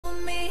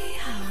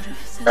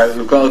Right,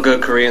 we've got to go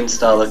Korean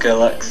style, okay,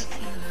 Lex?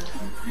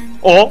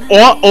 Oh,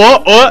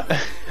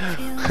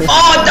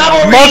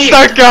 double read!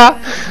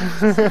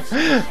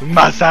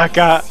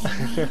 Masaka!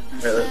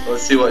 Right,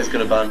 let's see what he's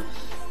gonna ban.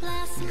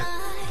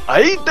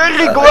 Ay,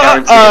 guarantee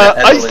that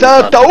Evelyn's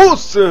Aisa ban.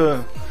 Taos!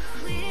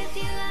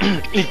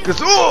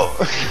 Ikuso!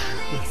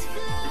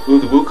 Ooh,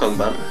 the Wukong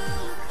ban.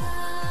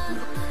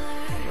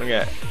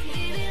 Okay.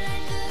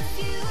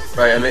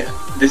 Right, I mean,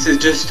 this is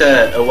just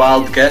a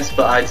wild guess,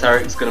 but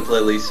Tarek's gonna play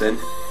Lee Sin.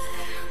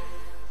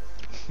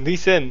 Lee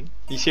Sin,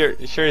 you sure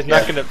he's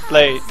not gonna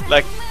play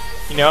like,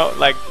 you know,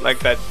 like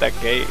that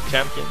gay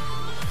champion?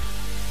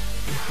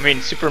 I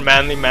mean, super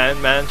manly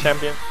man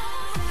champion.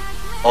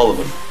 All of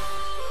them.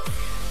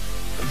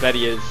 I bet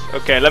he is.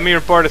 Okay, let me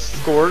report the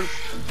scores.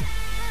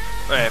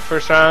 Alright,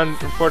 first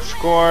round, report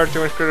score, too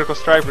much critical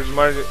strike for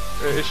minor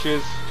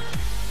issues.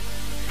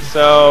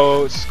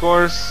 So,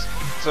 scores,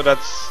 so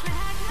that's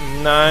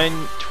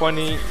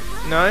 9-29?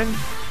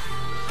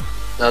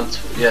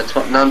 Yeah,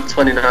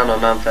 9-29 or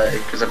 9-30,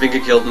 because I think he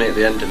killed me at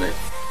the end, didn't he?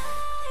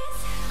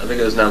 I think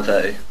it was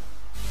 9-30.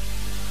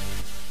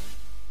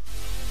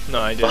 No,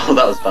 I didn't. Oh,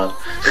 that was bad.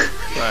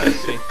 Alright, I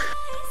see.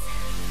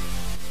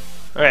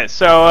 Alright,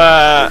 so,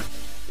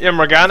 yeah,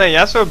 Morgana,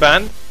 Yasuo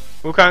banned.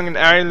 Wukong and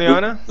Ari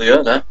Leona?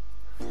 Leona?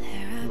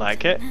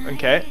 Like it,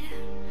 okay.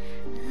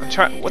 I'm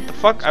trying. What the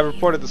fuck? I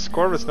reported the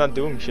score, but it's not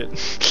doing shit.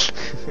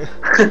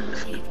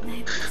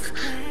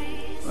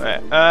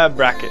 Alright,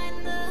 bracket.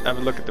 Have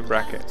a look at the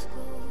bracket.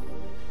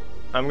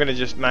 I'm gonna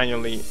just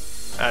manually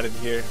add it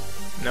here.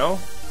 No?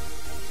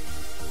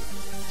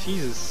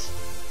 Jesus.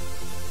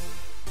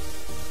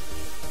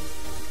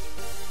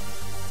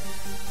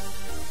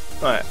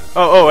 Alright.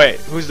 Oh, wait.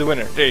 Who's the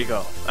winner? There you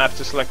go. I have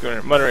to select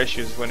winner. Mother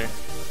Issues winner.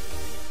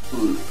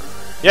 Ooh.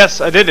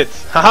 Yes, I did it.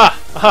 Haha.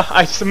 Haha.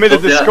 I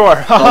submitted the yeah. score.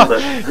 Haha.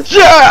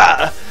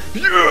 Yeah!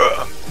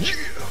 Yeah!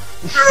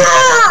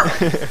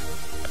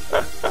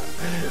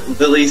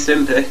 The Lee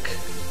Sin pick.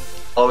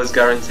 Always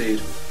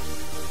guaranteed.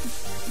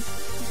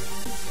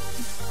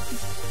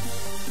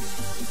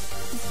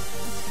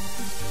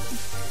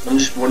 I'm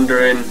just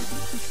wondering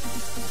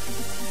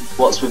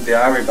what's with the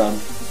Ari ban.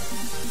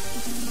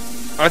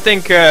 I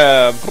think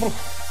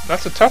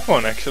that's a tough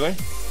one actually.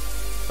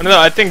 I don't know.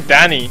 I think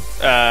Danny.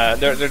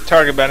 They're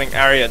target banning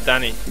Ari at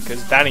Danny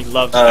because Danny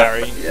loves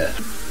Ari. Yeah.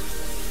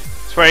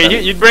 Swear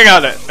you'd bring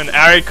out an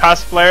Ari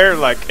cosplayer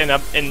like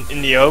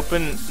in the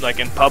open, like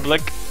in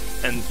public,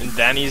 and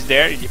Danny's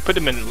there. You put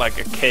him in like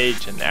a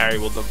cage, and Ari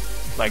will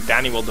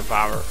Danny will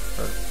devour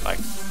her like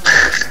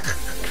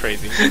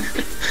crazy.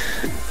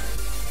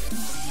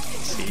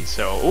 Let's see.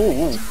 So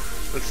ooh.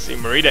 Let's see,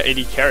 Marita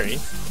AD carry.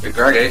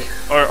 Graggy.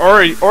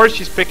 Or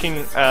she's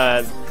picking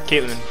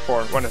Caitlyn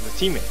for one of the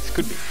teammates.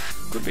 Could be.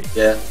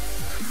 Yeah.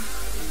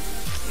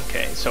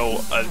 Okay,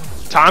 so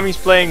Tommy's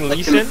playing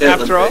Lee Sin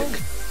after all.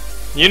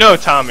 You know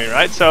Tommy,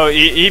 right? So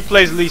he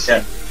plays Lee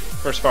Sin,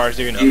 for as far as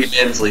you know. He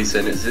names Lee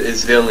Sin.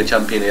 It's the only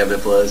champion he ever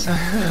plays.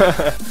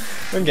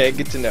 Okay,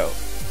 good to know.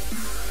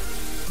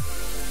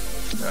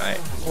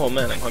 Alright. Oh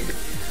man, I'm hungry.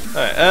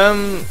 Alright,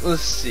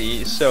 let's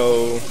see.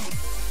 So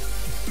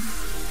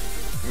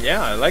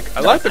yeah, I like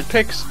the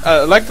picks.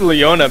 I like the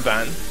Leona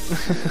ban.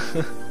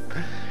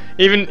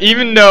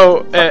 even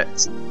though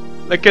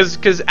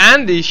because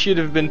Andy should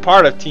have been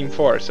part of Team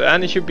 4, so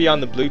Andy should be on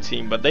the blue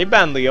team, but they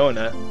banned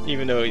Leona,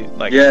 even though he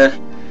yeah.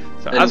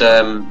 So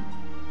and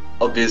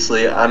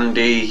obviously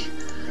Andy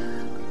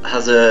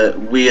has a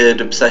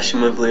weird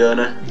obsession with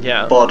Leona.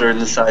 Yeah.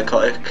 Bordering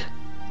psychotic.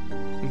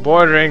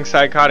 Bordering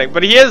psychotic,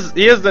 but he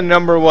is the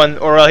number one,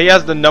 or he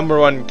has the number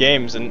one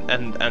games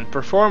and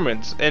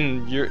performance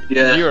in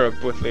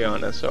Europe with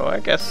Leona. So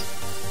I guess.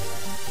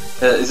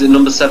 Is it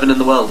number 7 in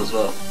the world as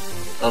well?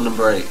 Or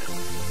number 8?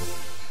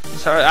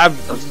 Sorry,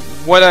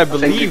 what I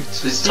believed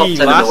to see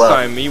last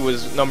time he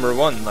was number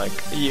 1. Like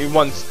he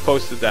once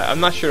posted that. I'm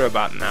not sure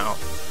about now.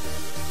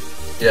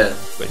 Yeah.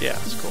 But yeah,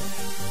 it's cool.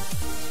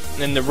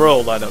 In the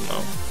world, I don't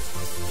know.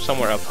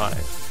 Somewhere up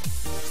high.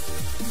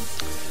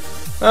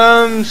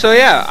 So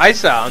yeah,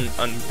 Isa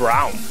on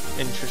Brown.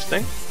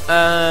 Interesting.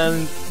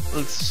 And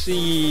let's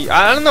see.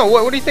 I don't know.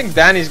 What do you think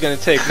Danny's gonna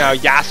take now?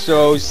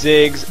 Yasuo,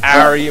 Ziggs,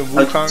 Ari, and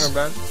Wukong are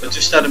banned? I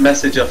just had a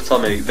message off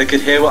Tommy. They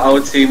could hear what our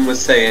team was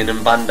saying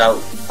and banned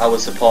out our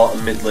support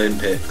and mid lane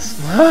picks.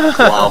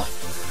 Wow.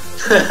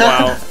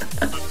 Wow.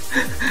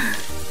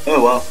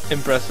 Oh wow.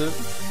 Impressive.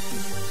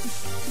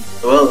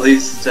 Well, at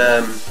least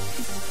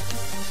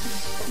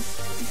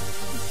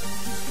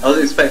I was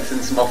expecting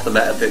some off the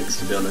meta picks,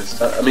 to be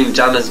honest. I mean,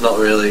 Janna's not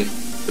really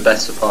the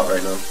best support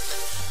right now.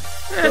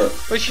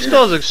 But she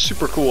still has a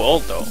super cool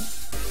ult though.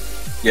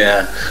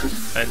 Yeah.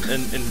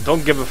 and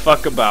don't give a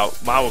fuck about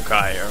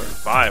Maokai or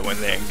Vi when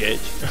they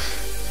engage.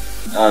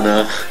 I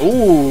know.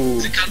 Ooh.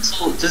 Does it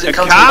cancel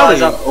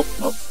Vi's out?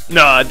 Oh.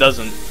 No, it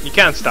doesn't. You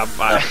can't stop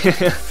Vi.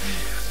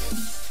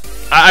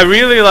 I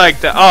really like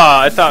that. Oh,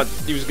 I thought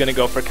he was gonna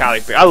go for Kali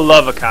pick. I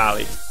love a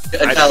Kali.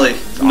 Kali,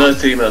 no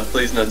teamer,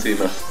 please no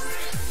teamer.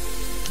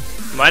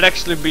 Might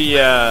actually be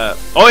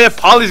oh yeah,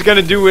 Polly's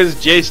gonna do his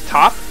Jace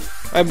top,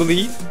 I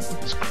believe.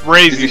 It's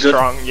crazy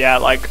strong. Yeah,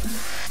 like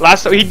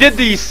last time he did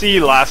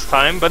DC last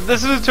time, but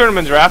this is a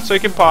tournament draft, so he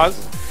can pause.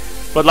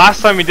 But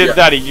last time he did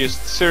that, he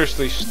just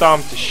seriously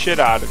stomped the shit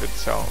out of it.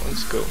 So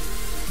it's cool.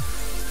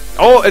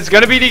 Oh, it's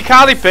gonna be the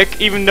Kali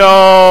pick, even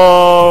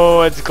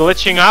though it's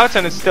glitching out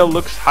and it still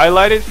looks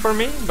highlighted for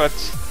me. But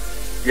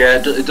yeah,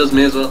 it does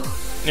me as well.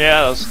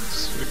 Yeah,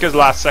 that's because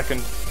last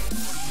second.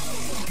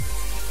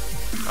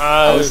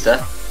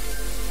 Alistair.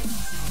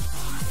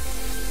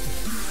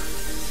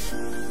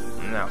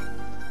 No.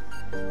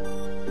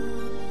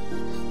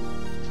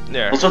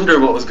 There. I was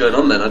wondering what was going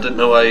on then. I didn't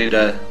know why you'd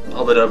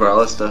hovered over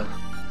Alistair.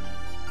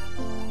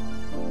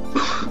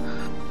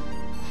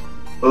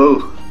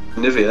 Oh,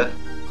 Nivea.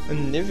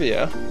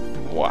 Nivea?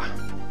 Wow.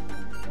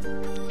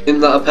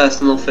 Isn't that a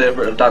personal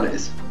favourite of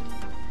Danny's?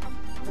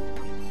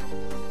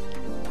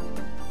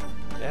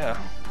 Yeah.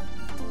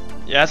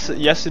 Yes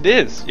it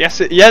is.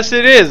 Yes it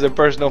is a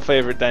personal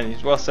favorite,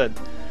 Danny's. Well said.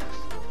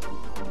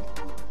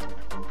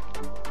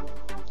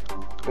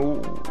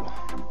 Ooh.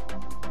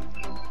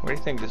 Where do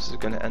you think this is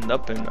gonna end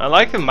up in? I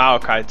like the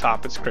Maokai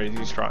top, it's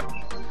crazy strong.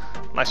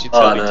 Nice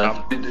utility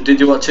top. Did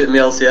you watch it in the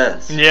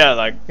LCS? Yeah,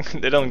 like,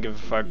 they don't give a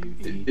fuck.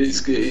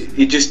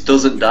 He just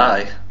doesn't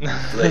die.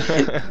 Like,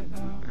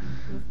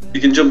 you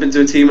can jump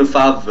into a team of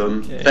 5 of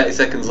them, 30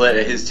 seconds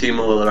later his team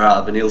will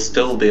arrive and he'll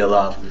still be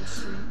alive.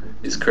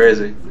 It's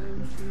crazy.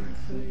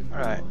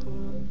 Alright.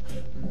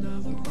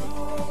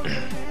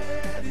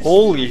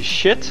 Holy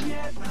shit.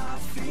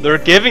 They're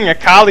giving a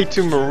Kali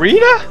to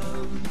Marita?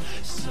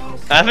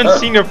 I haven't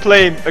seen her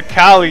play a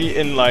Kali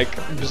in like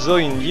a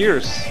bazillion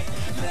years.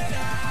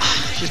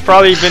 She's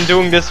probably been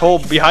doing this whole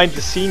behind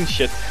the scenes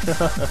shit.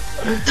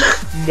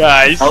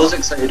 Nice. I was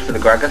excited for the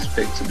Gragas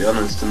pick, to be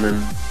honest, and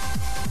then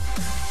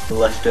they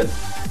left it.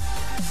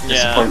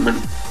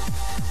 Disappointment.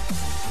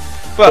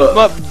 But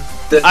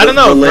I don't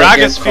know,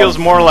 Gragas feels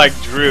more like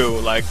Drew,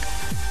 like,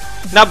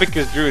 not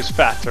because Drew is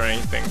fat or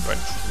anything, but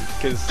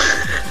because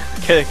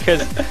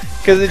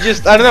it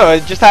just, I don't know,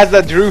 it just has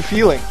that Drew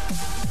feeling.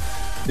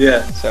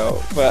 Yeah.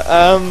 So, but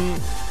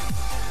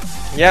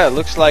yeah, it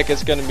looks like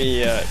it's gonna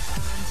be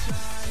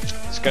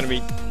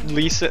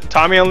Lisa,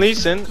 Tommy on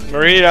Leeson,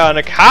 Marita on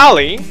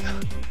Akali.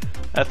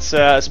 That's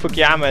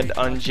Spooky Ahmed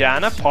on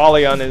Janna,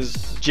 Polly on his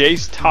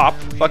Jace top,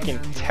 fucking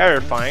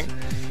terrifying,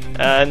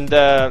 and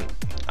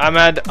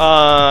Ahmed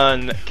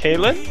on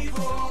Caitlyn,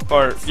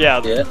 or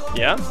yeah.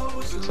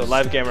 So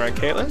live gamer on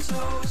Caitlyn,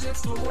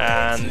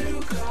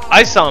 and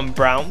Ice on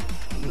Brown,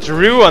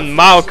 Drew on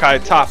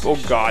Maokai top. Oh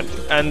god,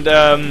 and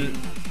I'm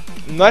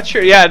not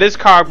sure. Yeah, it is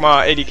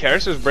Kog'Maw 80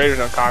 carries, so it's Braiders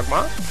on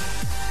Kog'Maw.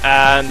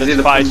 And the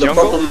Spy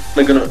jungle.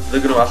 They're gonna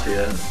have to,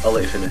 yeah. I'll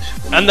let you finish.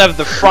 And they have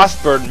the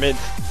Frostbird mid.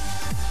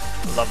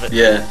 Love it.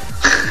 Yeah.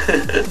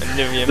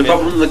 The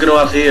problem they're gonna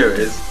have here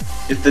is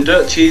if they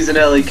don't cheese an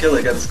early kill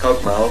against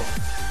Kog'Maw,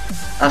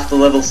 after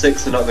level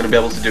 6 they're not gonna be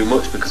able to do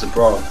much because of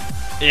Braum.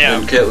 Yeah.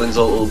 And Caitlyn's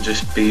ult will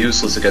just be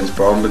useless against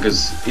Braum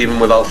because even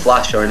without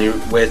flash or any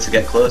way to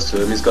get close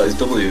to him, he's got his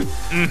W.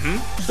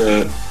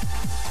 So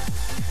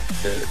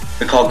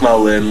the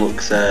Kog'Maw lane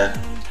looks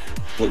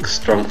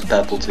strong for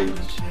purple team.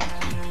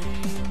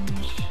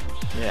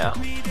 Yeah,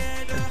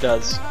 it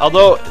does.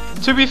 Although,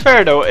 to be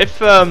fair though,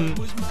 if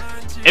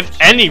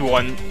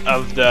anyone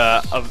of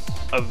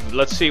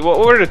let's see, what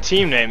were the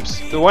team names?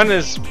 The one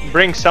is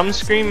Bring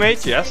Sunscreen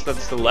mate, yes,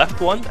 that's the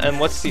left one. And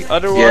what's the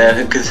other one?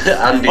 Yeah, because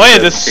Andy. Oh yeah,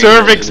 the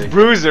Cervix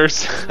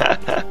Bruisers.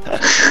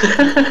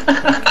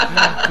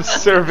 The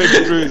Cervix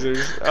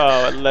Bruisers.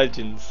 Oh,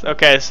 legends.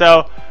 Okay,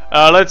 so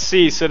let's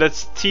see. So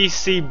that's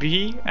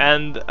TCB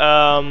and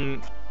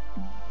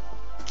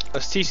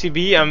that's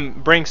TCB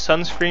and Bring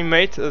Sunscreen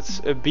mate. That's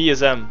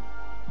BSM.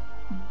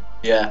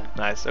 Yeah.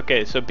 Nice.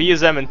 Okay, so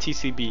BSM and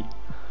TCB.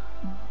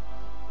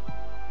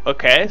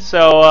 Okay,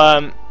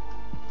 so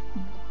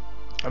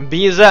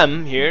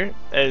BSM here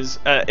is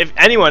if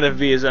anyone of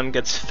BSM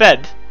gets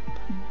fed,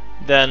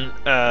 then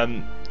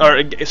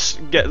or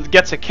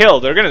gets a kill,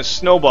 they're gonna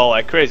snowball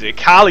like crazy.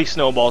 Kali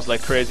snowballs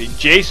like crazy.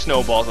 Jay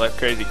snowballs like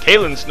crazy.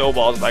 Caitlyn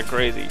snowballs like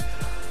crazy.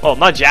 Well,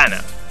 not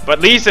Janna,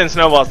 but Lee Sin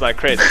snowballs like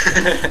crazy.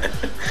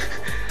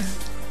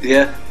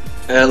 Yeah.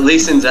 Lee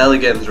Sin's early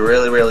game's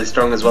really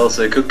strong as well,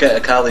 so he could get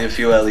Akali a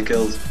few early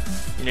kills.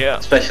 Yeah.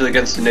 Especially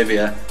against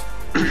Nivea.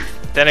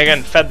 Then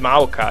again, fed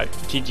Maokai.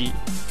 GG.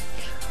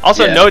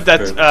 Also note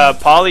that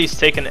Polly's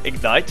taken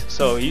Ignite,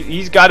 so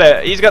he's got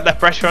that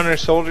pressure on his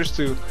shoulders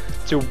to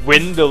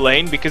win the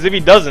lane, because if he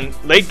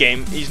doesn't, late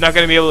game, he's not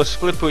going to be able to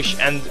split push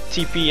and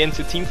TP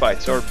into team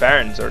fights or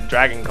Barons or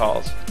Dragon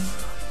Calls.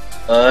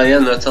 Yeah,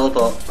 no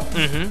teleport.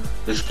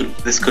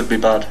 This could be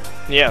bad.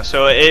 Yeah,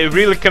 so it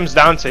really comes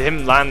down to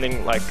him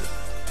landing like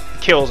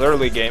kills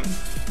early game,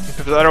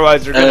 because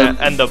otherwise they're gonna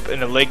end up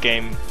in a late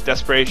game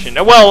desperation.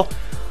 Well,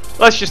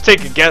 let's just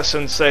take a guess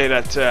and say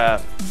that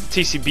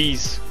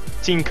TCB's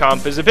team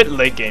comp is a bit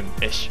late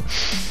game-ish.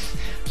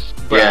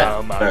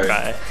 Yeah.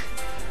 Okay.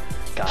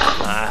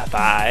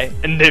 Bye.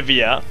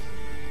 Nivea.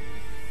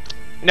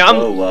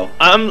 Now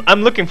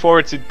I'm looking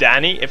forward to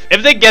Danny. If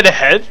they get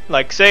ahead,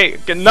 like say,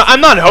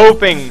 I'm not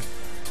hoping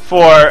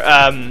for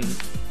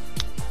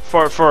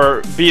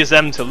for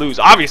BSM to lose.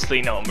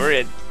 Obviously, no,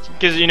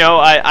 because you know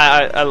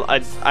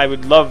I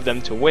would love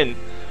them to win,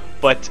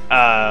 but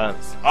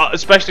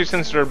especially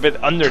since they're a bit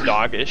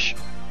underdogish.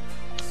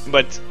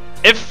 But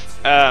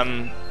if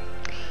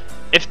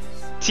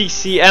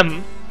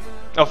TCM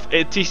of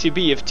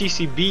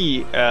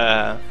TCB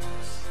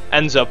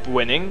ends up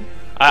winning,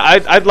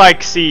 I'd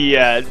like see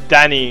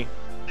Danny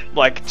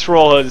like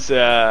troll his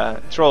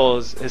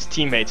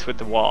teammates with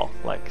the wall,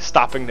 like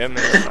stopping them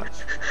and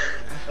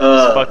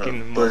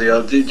fucking bloody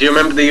hell. Do you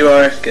remember the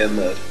URF game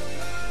mode?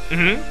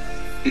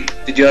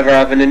 Did you ever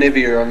have an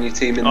Anivia on your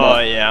team in that? Oh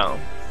yeah.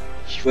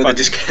 Where they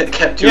just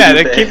kept you yeah, in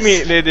the they keep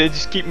me. They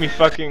just keep me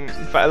fucking.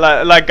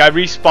 Like I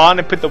respawn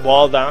and put the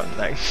wall down.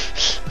 Like.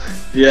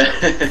 Yeah.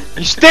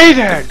 You stay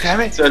there,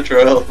 damn it. So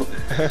troll.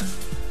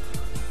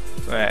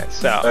 Right,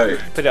 so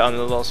put it on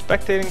the little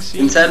spectating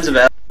scene. In terms of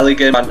early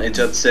game advantage,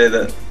 I'd say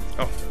that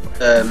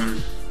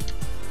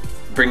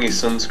bring your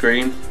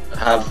Sunscreen,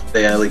 have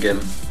the early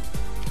game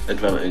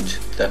advantage,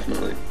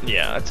 definitely.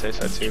 Yeah, I'd say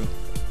so too.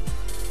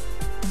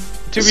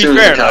 As soon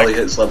as Akali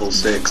hits level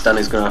 6,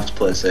 Danny's gonna have to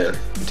play safe.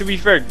 To be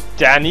fair,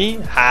 Danny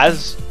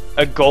has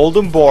a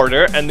golden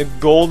border and a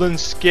golden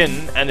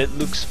skin, and it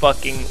looks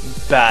fucking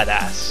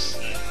badass.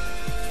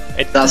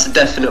 That's a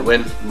definite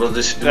win. We'll rule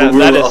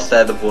it off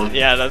there, the one.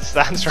 Yeah, that's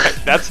right.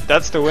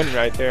 That's the win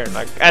right there.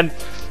 Like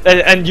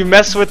and you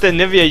mess with the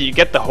Nivea, you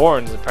get the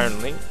horns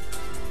apparently.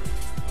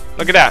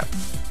 Look at that.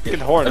 Look at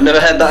the horns. I've never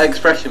had that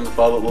expression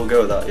before, but we'll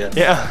go with that. Yeah.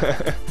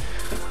 Yeah.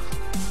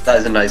 That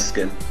is a nice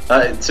skin.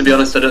 To be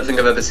honest, I don't think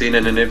I've ever seen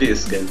an Anivia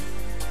skin.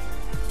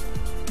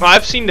 Well,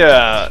 I've seen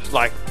the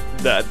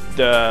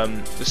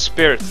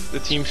spirit, the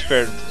team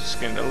spirit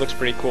skin. That looks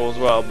pretty cool as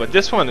well. But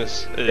this one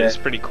is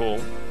pretty cool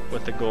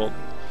with the gold.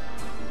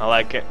 I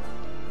like it.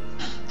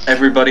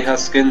 Everybody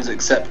has skins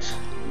except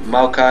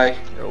Maokai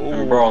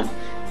and Braum.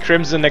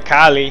 Crimson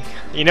Akali.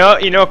 You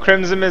know,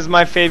 crimson is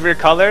my favorite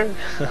color.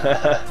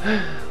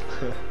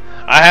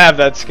 I have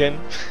that skin.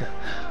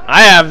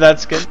 I have that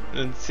skin.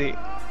 Let's see.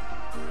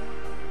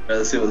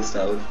 Let's see what the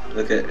style is.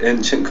 Look at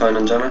Ancient Coin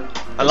on Janna.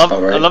 I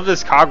love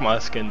this Kog'Maw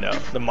skin though.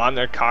 The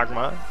Monarch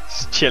Kog'Maw.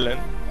 Just chilling.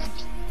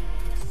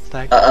 It's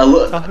like, I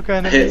love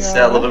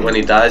it when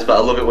he dies, but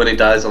I love it when he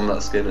dies on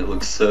that skin. It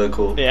looks so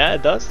cool. Yeah,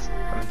 it does.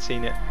 I haven't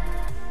seen it.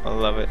 I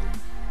love it.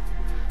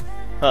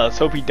 Oh, let's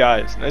hope he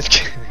dies. Let's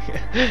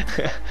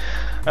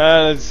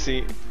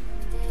see.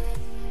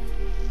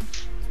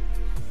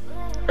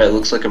 Right, it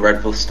looks like a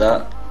Red Bull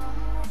start.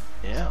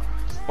 Yeah.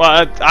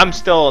 Well, I'm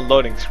still a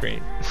loading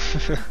screen.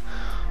 For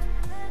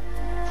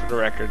the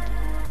record.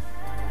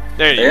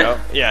 There you go.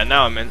 Yeah,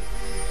 now I'm in.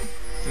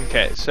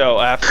 Okay, so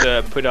I have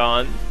to put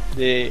on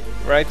the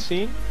right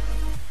scene.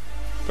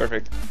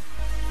 Perfect.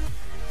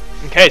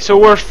 Okay, so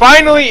we're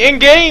finally in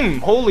game.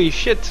 Holy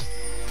shit!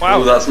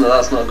 Wow. Ooh, that's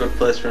not a good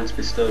place for him to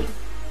be stood.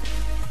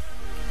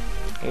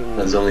 Ooh.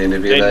 There's only an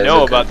Nivea They there.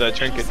 know about the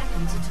trinket.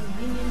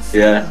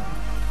 Yeah.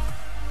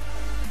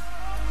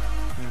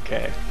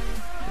 Okay.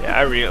 Yeah,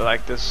 I really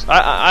like this.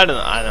 I don't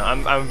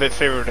know. I'm a bit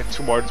favored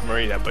towards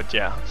Marita, but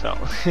yeah. So,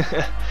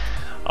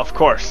 of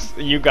course,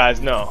 you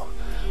guys know,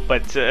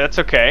 but that's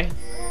okay.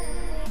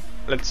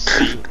 Let's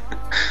see.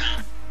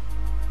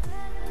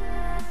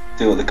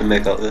 See what they can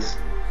make out of this.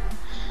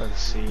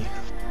 Let's see.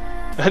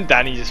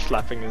 Danny just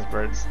flapping his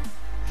birds.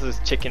 This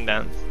is chicken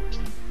dance.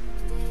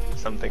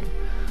 Something.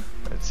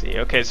 Let's see.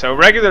 Okay, so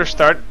regular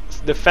start,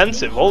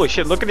 defensive. Holy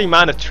shit! Look at the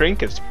amount of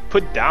trinkets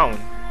put down.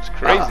 It's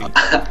crazy.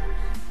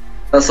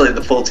 That's like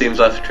the full team's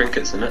worth of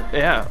trinkets, isn't it?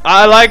 Yeah,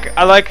 I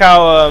like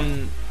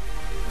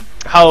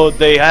how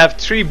they have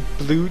 3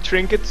 blue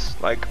trinkets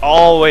like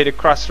all the way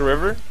across the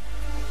river,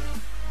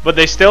 but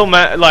they still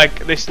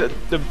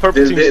the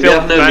purple team still they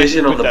have no managed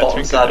vision to on put the that bottom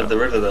trinket side down. of the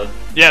river though.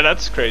 Yeah,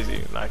 that's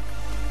crazy. Like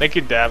they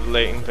could have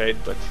late invade,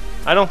 but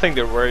I don't think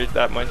they're worried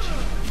that much.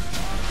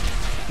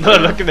 No,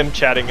 look at them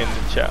chatting in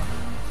the chat.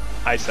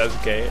 Isa's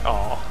gay.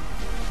 Aw,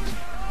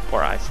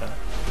 poor Isa.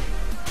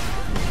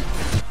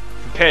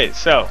 Okay,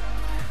 so.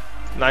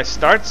 Nice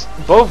starts,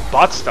 both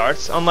bot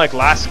starts. Unlike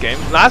last game.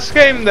 Last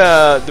game,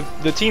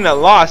 the team that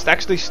lost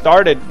actually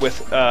started with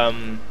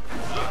the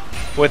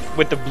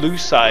blue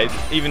side,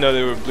 even though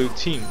they were a blue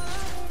team.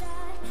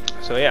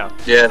 So yeah.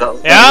 Yeah, that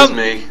was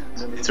me.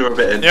 Me too a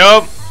bit in.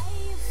 Yep.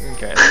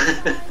 Okay.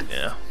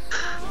 Yeah.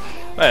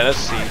 Alright, let's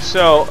see.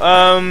 So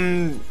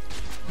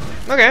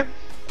okay.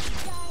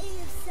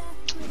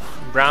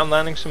 Brown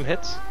landing some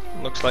hits.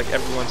 Looks like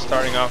everyone's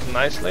starting off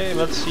nicely.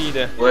 Let's see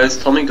the. Where's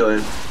Tommy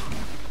going?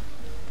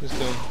 He's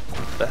doing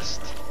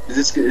best.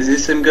 Is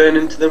this him going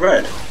into the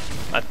red?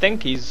 I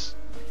think he's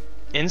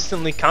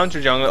instantly counter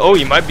jungle. Oh,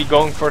 he might be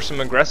going for some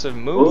aggressive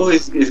moves. Oh,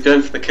 he's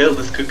going for the kill.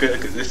 This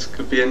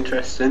could be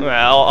interesting.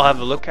 Well, I'll have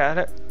a look at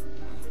it.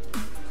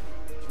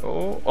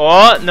 Oh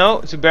no,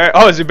 Zubair.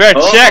 Oh, Zubair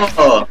checked.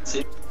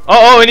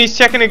 Oh, and he's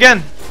checking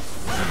again.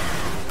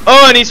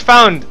 Oh, and he's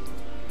found.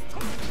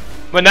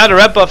 But now the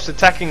red buff's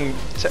attacking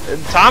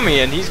Tommy,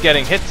 and he's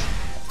getting hit.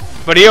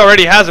 But he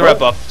already has a red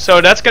buff,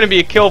 so that's gonna be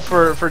a kill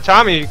for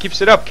Tommy if he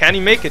keeps it up. Can he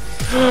make it?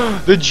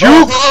 The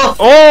juke!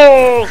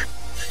 Oh!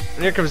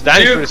 And here comes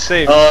Danny for the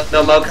save. Oh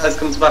no, Maokai's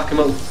come to back him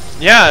up.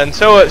 Yeah, and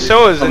so is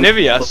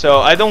Anivia, so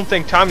I don't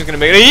think Tommy's gonna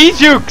make it. He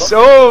jukes!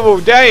 Oh,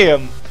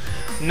 damn!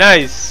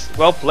 Nice.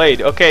 Well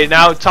played. Okay,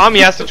 now Tommy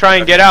has to try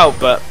and get out,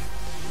 but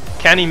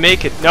can he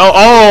make it? No.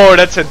 Oh,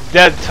 that's a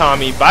dead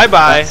Tommy.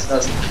 Bye-bye.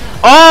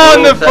 Oh,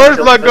 and the first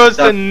blood goes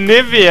to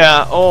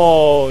Anivia.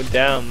 Oh,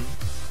 damn.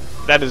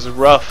 That is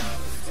rough.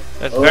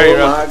 That's very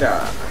rough. Oh my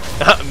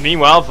god.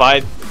 Meanwhile,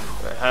 Vi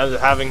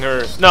having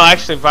her... No,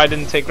 actually, Vi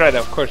didn't take red,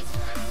 of course.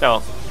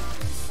 No.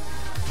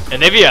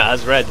 Anivia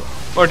has red.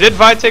 Or did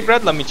Vi take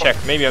red? Let me check.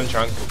 Maybe I'm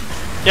drunk.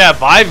 Yeah,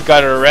 Vi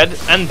got her red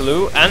and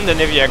blue, and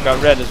Anivia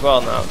got red as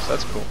well now, so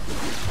that's cool.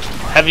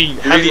 Heavy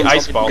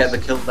ice balls. Get the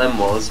kill then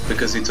was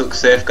because he took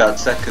Safeguard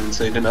second,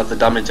 so he didn't have the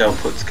damage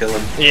output to kill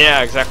him.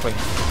 Yeah, exactly.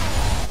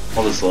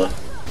 Honestly.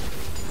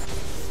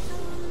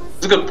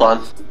 It's a good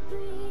plan.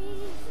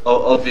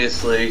 Oh,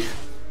 obviously,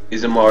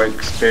 he's a more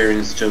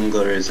experienced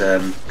jungler, is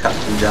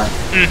Captain Jack.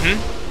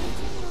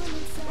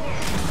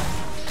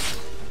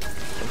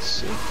 Let's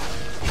see.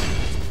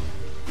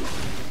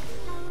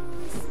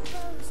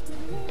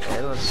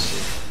 Okay, let's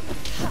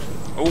see.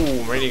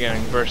 Oh, really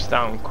getting burst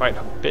down quite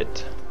a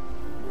bit.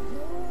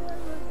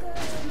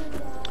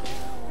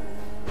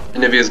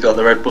 Anivia's got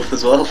the red buff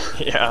as well.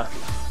 Yeah,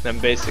 them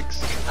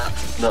basics.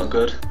 Not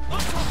good.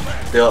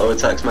 The auto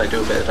attacks might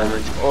do a bit of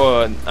damage.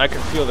 Oh, I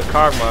can feel the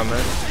karma,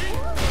 man.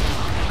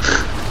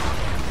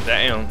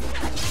 Damn.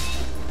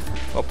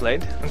 Well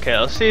played. Okay,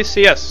 let's see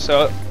CS.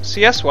 So,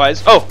 CS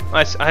wise. Oh,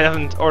 I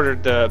haven't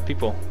ordered the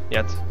people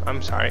yet.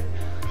 I'm sorry.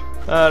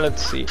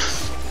 Let's see.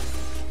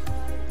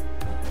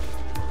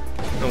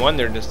 No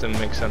wonder this didn't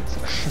make sense.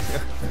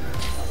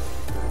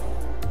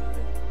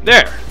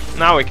 There!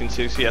 Now we can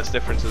see CS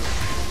differences.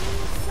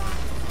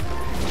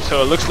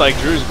 So it looks like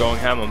Drew's going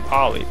ham on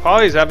Polly.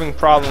 Polly's having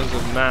problems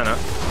with mana.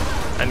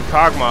 And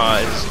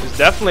Kog'Maw is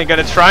definitely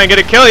gonna try and get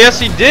a kill. Yes,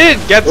 he did!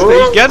 He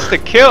gets the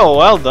kill.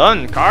 Well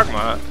done,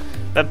 Kog'Maw.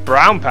 That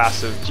brown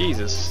passive,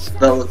 Jesus.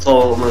 That was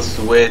almost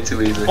way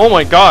too easy. Oh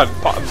my god,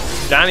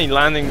 Danny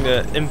landing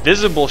the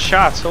invisible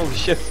shots. Holy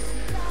shit.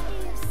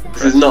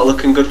 This is not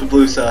looking good for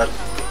blue side.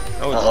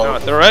 Oh, it's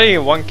not. They're already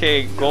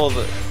 1k gold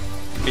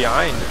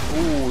behind.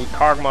 Ooh,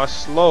 Kog'Maw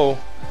slow.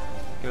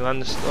 You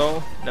land the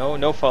slow?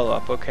 No follow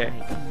up. Okay.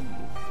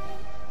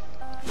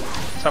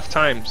 Tough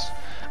times.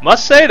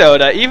 Must say though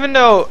that even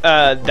though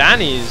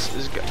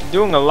Danny's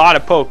doing a lot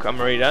of poke on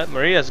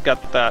Maria's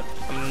got that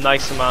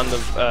nice amount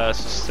of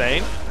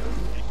sustain,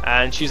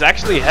 and she's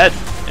actually ahead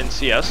in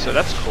CS, so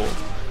that's cool.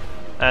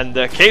 And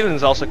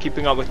Caitlyn's also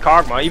keeping up with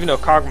Kog'Maw, even though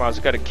Kog'Maw's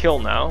got a kill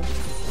now.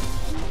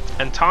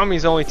 And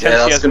Tommy's only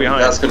 10 CS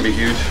behind. That's gonna be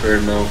huge for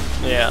him now.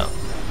 Yeah.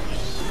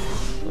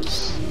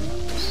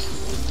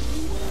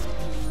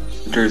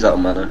 Drew's out of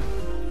mana.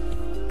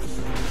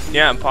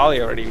 Yeah, and Polly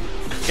already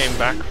came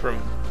back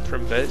from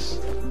base.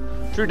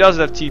 Drew does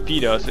have TP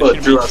though, so well,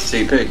 Drew has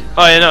TP.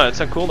 Oh yeah, no, it's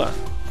on cooldown.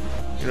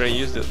 He already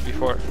used it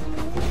before.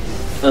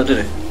 Oh,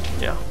 did he?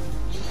 Yeah.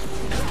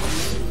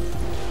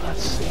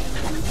 Let's see.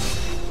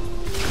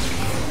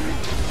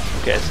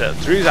 Okay, so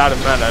Drew's out of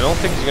mana. I don't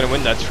think he's gonna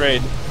win that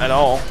trade at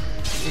all.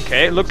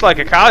 Okay, it looks like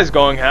Akali's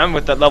going ham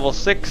with that level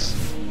 6.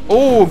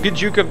 Oh, good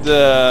juke of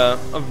the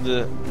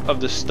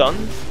stun,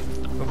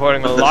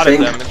 avoiding a lot of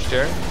damage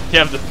there. You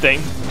have the thing.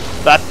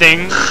 That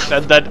thing,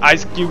 that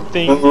ice cube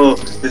thing. Oh,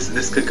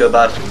 this could go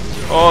bad.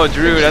 Oh,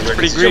 Drew, that's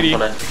pretty greedy.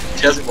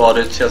 She hasn't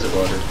warded.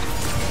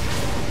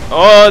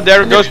 Oh,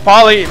 there goes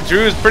Polly.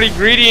 Drew's pretty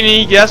greedy and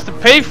he has to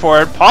pay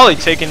for it. Polly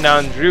taking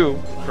down Drew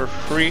for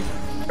free.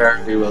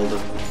 Very well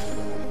done.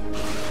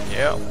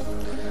 Yeah.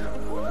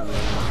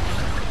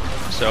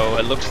 So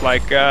it looks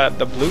like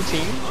the blue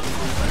team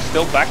is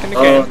still back in the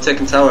game. Oh,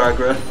 taking tower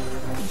aggro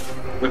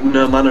with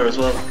no mana as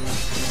well.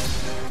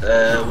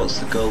 What's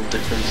the gold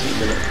difference in a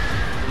minute?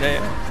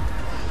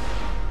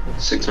 Yeah.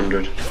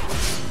 600.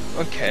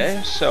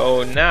 Okay,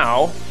 so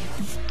now,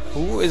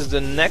 who is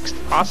the next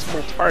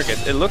possible target?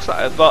 It looks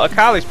like, well,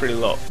 Akali's pretty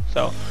low,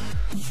 so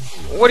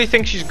what do you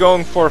think she's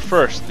going for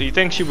first? Do you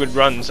think she would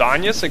run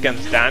Zhonya's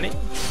against Danny?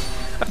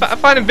 I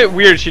find it a bit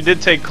weird she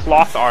did take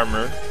cloth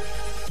armor.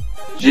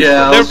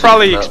 Yeah, they're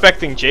probably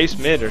expecting Jace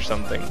mid or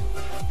something.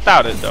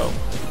 Doubt it though.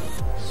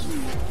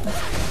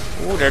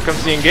 Ooh, there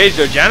comes the engage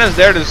though. Janna's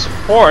there to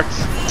support.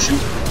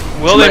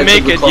 Will they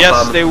make it?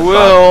 Yes, they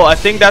will. I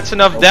think that's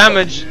enough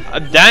damage.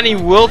 Danny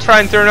will try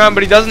and turn around,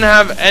 but he doesn't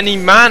have any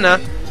mana.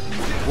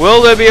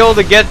 Will they be able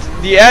to get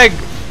the egg?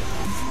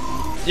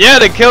 Yeah,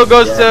 the kill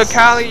goes to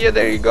Kali. Yeah,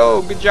 there you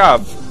go. Good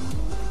job.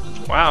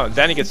 Wow,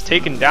 Danny gets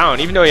taken down,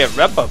 even though he had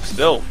rep up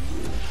still.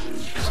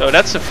 So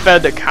that's a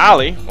fed to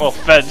Kali. Well,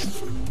 fed,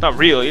 not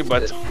really,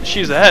 but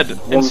she's ahead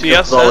in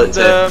CS and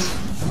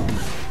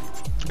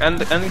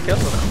kill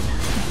now.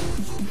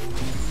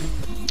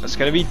 That's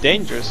gonna be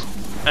dangerous.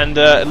 And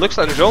it looks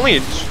like there's only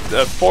a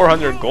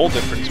 400 gold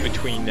difference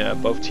between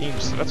both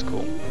teams, so that's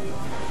cool.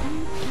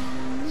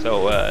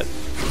 So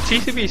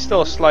TCB is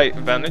still a slight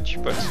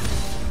advantage, but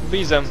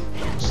Visa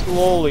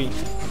slowly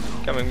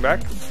coming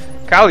back.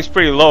 Kali's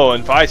pretty low,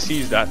 and Vi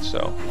sees that,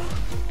 so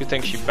good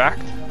thing she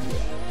backed.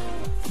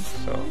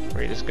 So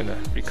We're just gonna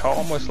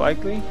recall most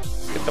likely.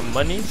 Get the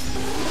monies.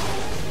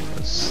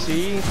 Let's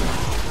see.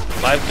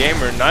 Live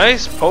Gamer,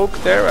 nice poke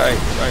there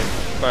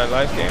by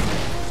Live Gamer.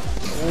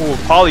 Ooh,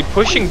 Polly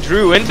pushing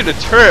Drew into the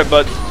turret,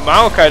 but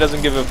Maokai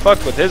doesn't give a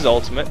fuck with his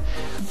ultimate.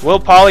 Will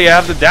Polly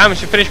have the damage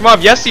to finish him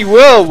off? Yes, he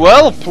will.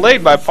 Well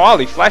played by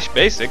Polly. Flash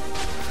basic.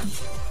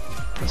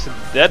 That's a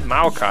dead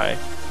Maokai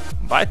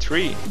by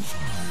 3.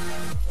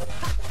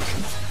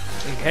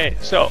 Okay,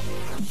 so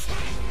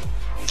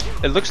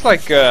it looks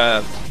like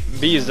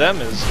BSM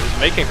is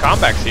making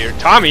comebacks here.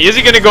 Tommy, is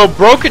he gonna go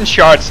broken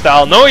shard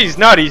style? No, he's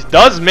not. He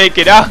does make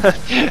it out.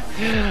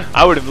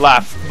 I would have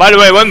laughed. By the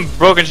way, when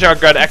broken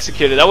shard got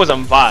executed, that was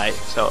on Vi,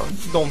 so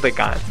don't think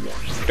I'm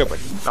stupid.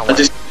 I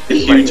just a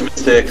huge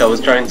mistake. I was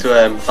trying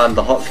to find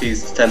the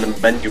hotkeys to turn the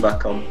menu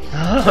back on,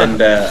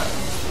 and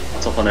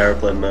it's up on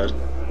airplane mode.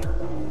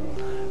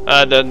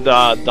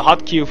 The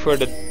hotkey for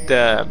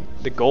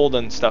the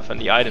golden stuff and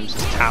the items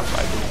is tap,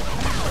 I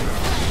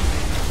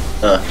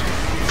believe.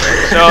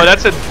 So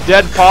that's a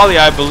dead Polly,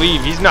 I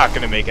believe. He's not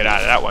gonna make it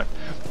out of that one.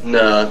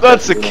 No.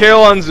 That's a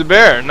kill on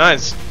Zubair.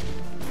 Nice.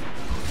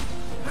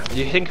 Do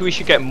you think we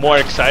should get more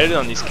excited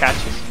on these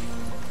catches?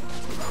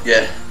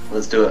 Yeah,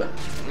 let's do it.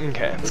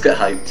 Okay. Let's get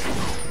hyped.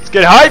 Let's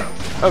get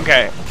hyped.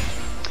 Okay.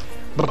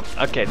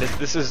 Okay,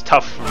 this is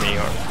tough for me.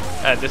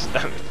 Or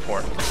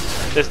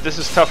this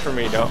is tough for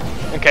me though.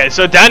 Okay,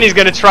 so Danny's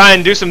gonna try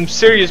and do some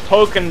serious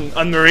poking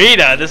on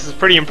Marita. This is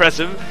pretty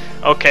impressive.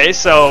 Okay,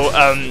 so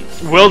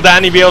will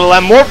Danny be able to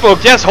land more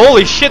poke? Yes,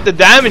 holy shit, the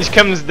damage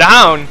comes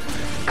down.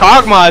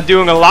 Kog'Maw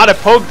doing a lot of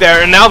poke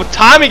there, and now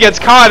Tommy gets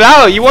caught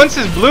out. He wants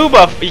his blue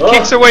buff. He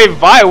kicks away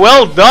Vi.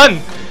 Well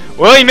done.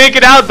 Will he make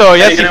it out though?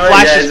 Yes, he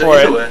flashes for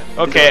it.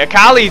 Okay,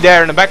 Akali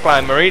there in the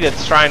backline.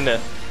 Marita's trying to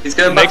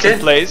make some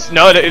plays.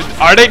 No,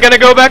 are they gonna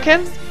go back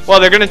in? Well,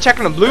 they're gonna check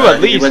on the blue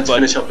at least. He went to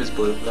finish up his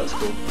blue. That's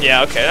cool.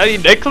 Yeah, okay.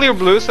 They clear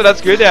blue, so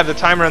that's good. They have the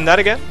timer on that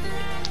again.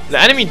 The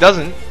enemy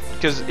doesn't,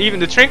 because even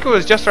the Trinket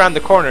was just around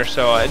the corner,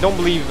 so I don't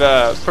believe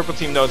purple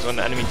team knows when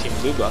the enemy team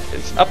blue buff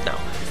is up now.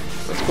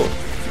 That's cool.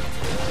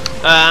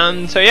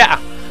 So yeah,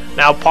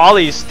 now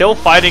Polly's still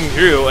fighting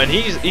Drew, and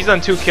he's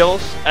on 2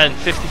 kills and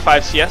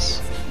 55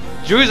 CS.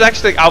 Drew is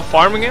actually out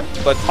farming him,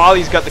 but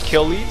Polly's got the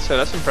kill lead, so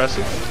that's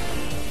impressive.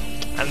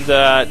 And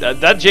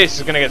that Jace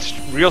is gonna get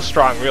real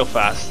strong real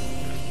fast.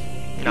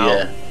 Now,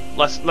 yeah.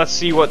 Let's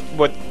see what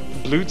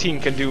blue team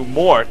can do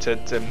more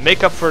to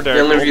make up for their.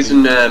 The only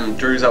reason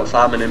Drew's out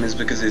farming him is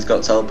because he's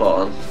got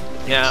teleport on.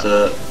 Yeah.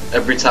 So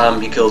every time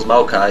he kills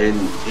Maokai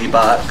and he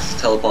backs,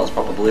 teleport's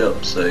probably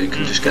up, so you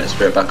can just get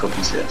straight back up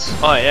in CS.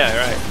 Oh yeah,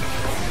 right.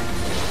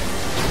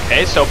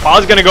 Okay, so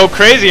Paul's gonna go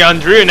crazy on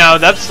Drew now.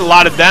 That's a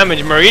lot of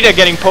damage. Marita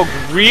getting poked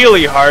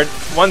really hard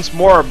once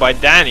more by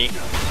Danny.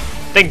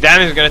 I think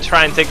Danny's gonna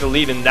try and take the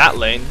lead in that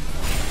lane.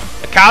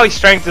 Akali's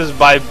strength is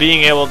by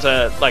being able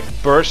to like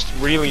burst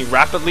really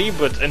rapidly,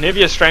 but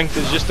Anivia's strength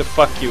is just to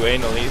fuck you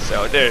anally.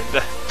 So there.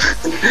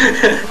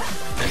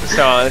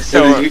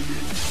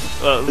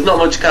 There's not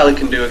much Akali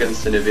can do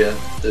against Anivia.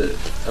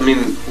 I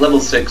mean, level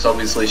 6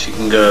 obviously she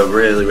can go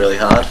really, really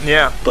hard.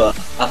 Yeah. But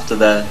after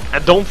that.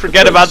 And don't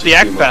forget about the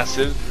Act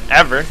passive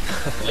ever.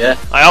 Yeah.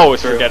 I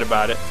always forget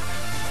about it.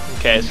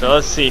 Okay, so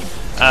let's see.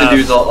 She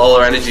use all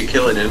her energy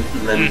killing him,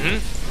 and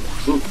then.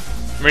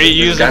 Marie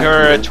using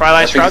her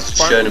Twilight Shroud to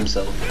showing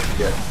himself.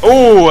 Yeah.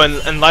 Oh,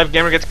 and Live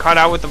Gamer gets caught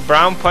out with a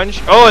brown punch.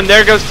 Oh, and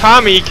there goes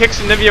Tommy. He kicks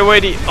Anivia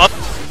away.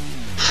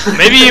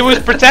 Maybe he was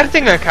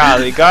protecting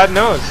Akali. God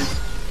knows.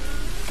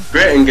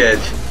 Great engage.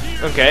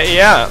 Okay,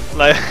 yeah.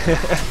 Like.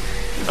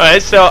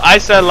 Alright, so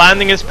Isa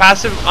landing his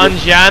passive on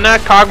Janna.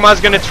 Kog'Maw's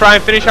gonna try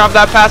and finish off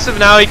that passive.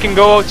 Now he can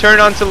go turn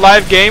on to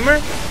Live Gamer.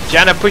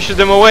 Janna pushes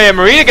him away, and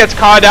Marita gets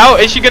caught out.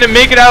 Is she gonna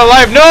make it out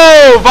alive?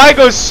 No! Vi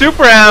goes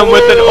super ham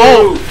with an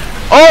ult.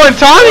 Oh, and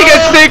Tommy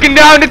gets taken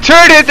down to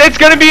turret. It's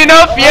gonna be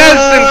enough. Yes,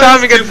 and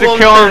Tommy gets the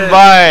kill on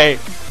Vi.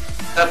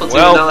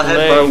 Well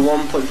ahead by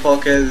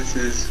 1.4k. This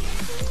is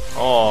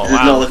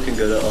not looking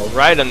good at all.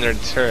 Right under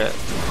the turret.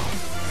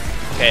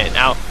 Okay,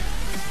 now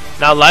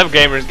Live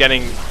Gamer's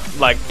getting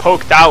like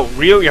poked out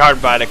really hard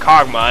by the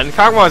Kog'Maw, and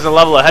Kog'Maw is a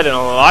level ahead and a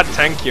lot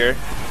tankier.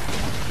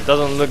 It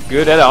doesn't look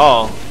good at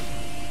all.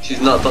 She's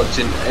not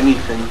touching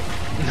anything.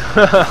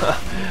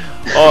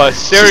 Oh, a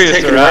serious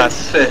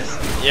harass.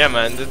 Right. Yeah,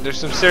 man, there's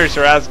some serious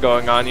harass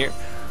going on here.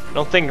 I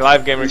don't think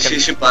Live Gamer can. She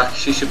should back.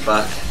 She should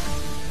back.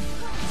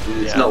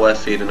 It's not worth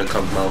feeding a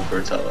Kog'Maw for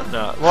a tower.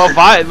 No. Well,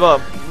 Vi.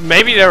 Well,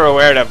 maybe they're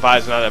aware that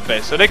Vi's not at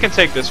base, so they can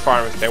take this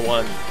farm if they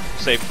want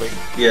safely.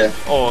 Yeah.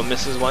 Oh,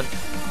 misses one.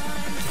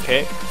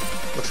 Okay.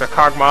 Looks like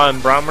Kog'Maw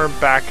and Brahmer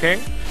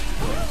backing.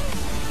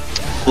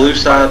 Blue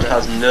side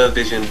has no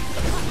vision.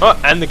 Oh,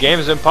 and the game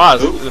is in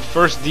pause. Ooh. The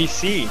first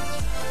DC.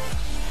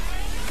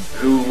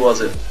 Who was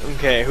it?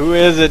 Okay, who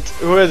is it?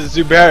 Who is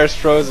it? Zubair is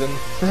frozen.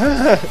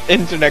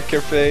 Internet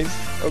your face.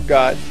 Oh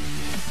god.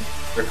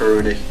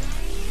 Ripperoonie.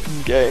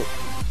 Okay.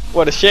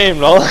 What a shame,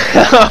 lol.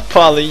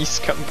 Police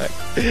come back.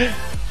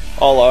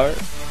 All are.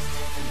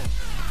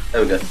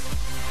 There we go.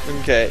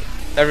 Okay.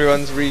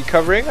 Everyone's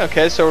recovering.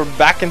 Okay, so we're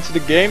back into the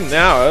game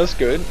now. That's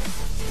good.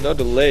 No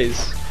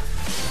delays.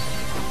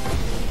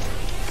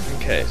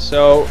 Okay,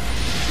 so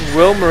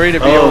will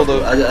Marita be able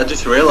to... I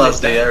just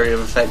realised the area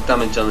of effect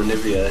damage on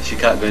Anivia. She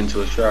can't go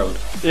into a shroud.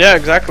 Yeah,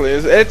 exactly.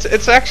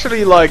 It's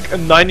actually like a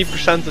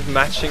 90% of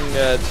matching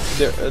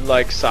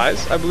like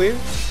size, I believe.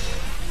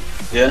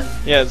 Yeah.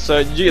 Yeah.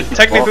 So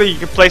technically you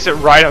can place it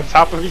right on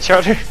top of each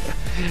other.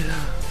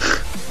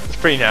 It's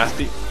pretty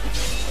nasty.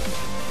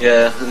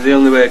 Yeah. The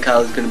only way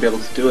Kylie's going to be able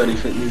to do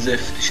anything is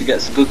if she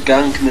gets a good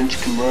gank and then she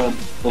can roam.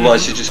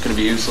 Otherwise, she's just going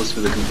to be useless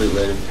with a complete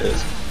lane of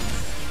pierce.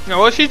 No,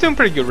 well, she's doing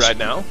pretty good right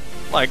now.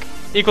 Like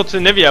equal to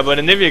Anivia, but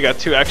Anivia got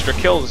 2 extra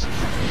kills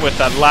with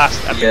that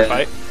last epic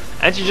fight.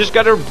 And she just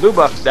got her blue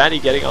buff, Danny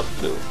getting out the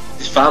blue.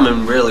 She's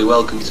farming really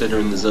well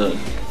considering the zone.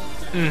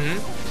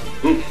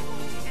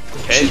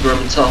 Okay. She's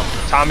roaming top.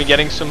 Tommy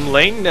getting some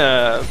lane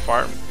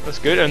farm. That's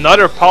good.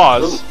 Another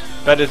pause.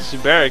 Bet it's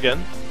Zubair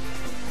again.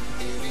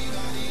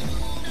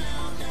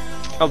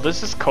 Oh,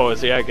 this is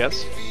cozy, I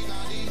guess.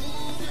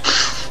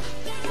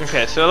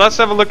 Okay, so let's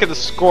have a look at the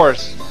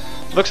scores.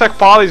 Looks like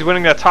Polly's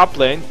winning that top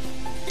lane.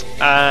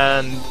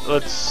 And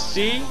let's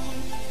see.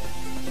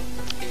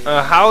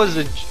 How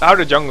the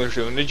junglers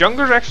doing? The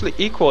junglers are actually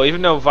equal,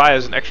 even though Vi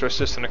has an extra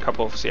assist and a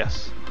couple of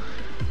CS,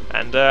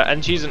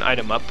 and she's an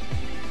item up.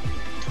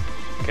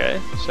 Okay,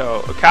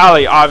 so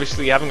Akali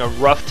obviously having a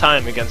rough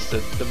time against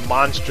the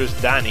monstrous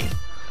Danny,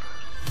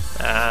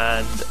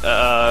 and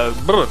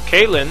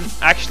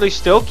Caitlyn actually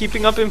still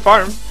keeping up in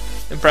farm,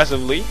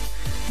 impressively,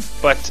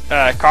 but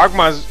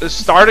Kog'Maw is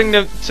starting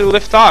to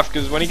lift off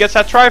because when he gets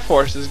that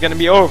Triforce, it's gonna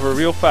be over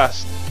real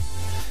fast.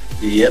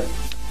 Yep.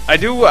 I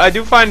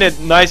do find it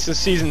nice in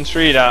season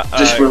 3 that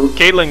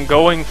Caitlyn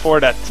going for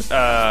that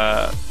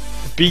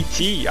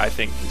BT. I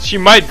think she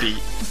might be.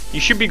 You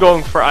should be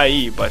going for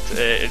IE, but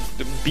the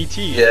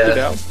BT.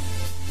 Yeah.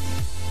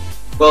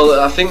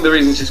 Well, I think the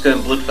reason she's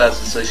going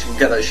Bloodfest is so she can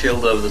get that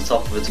shield over the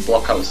top of it to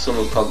block out some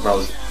of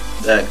Kog'Maw's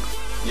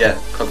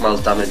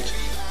damage.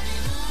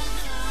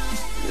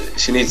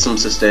 She needs some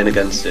sustain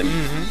against him.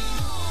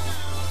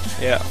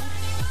 Yeah.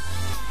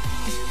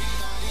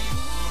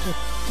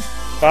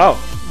 Wow.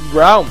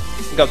 Brown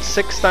got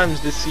 6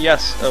 times the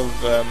CS of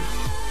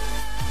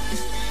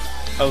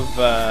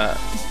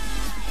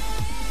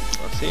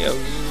let's see,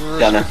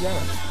 Diana. Yeah.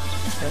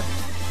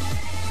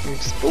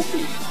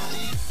 Spooky.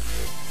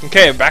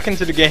 Okay, back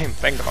into the game.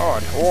 Thank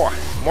God. Oh,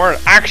 more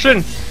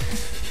action.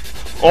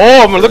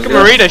 Oh, look at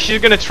Marita.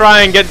 She's gonna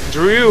try and get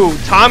Drew.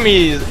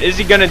 Tommy, is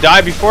he gonna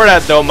die before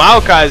that though?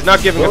 Maokai is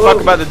not giving a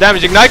fuck about the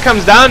damage. Ignite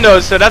comes down though,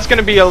 so that's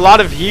gonna be a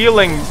lot of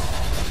healing.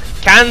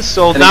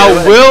 Cancelled.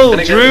 Now will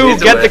Drew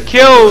get the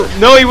kill?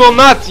 No, he will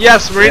not.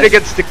 Yes, Marita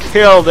gets the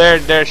kill.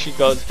 There she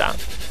goes down.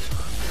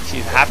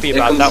 She's happy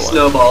about that one.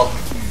 Snowball.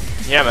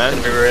 Yeah, man.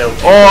 It's gonna be real.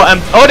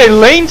 Oh, they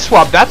lane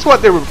swap. That's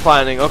what they were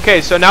planning.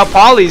 Okay, so now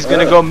Polly's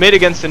gonna go mid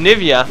against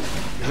Anivia.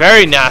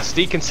 Very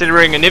nasty,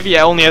 considering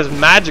Anivia only has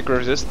magic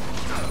resist.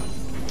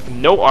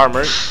 No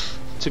armor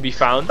to be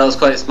found. That was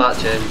quite a smart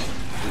change.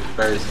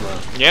 Very smart.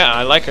 Yeah,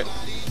 I like it.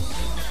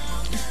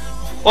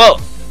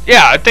 Well,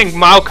 yeah, I think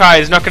Maokai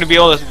is not going to be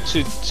able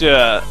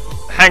to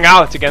hang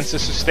out against the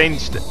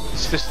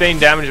sustained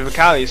damage of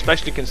Akali,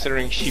 especially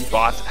considering she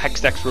bought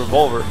Hextech's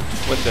revolver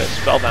with the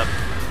spell damage.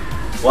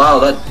 Wow,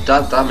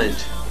 that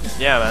damage.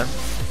 Yeah, man.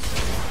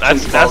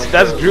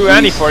 That's Drew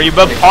Annie for you,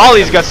 but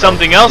Polly's got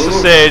something else to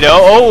say though.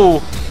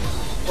 Oh,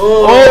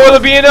 will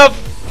it be enough?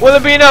 Will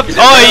it be enough?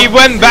 Oh, he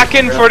went back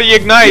in for the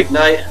ignite.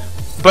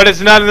 But it's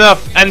not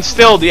enough, and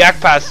still the Ag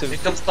passive. Here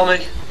comes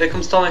Tommy. Here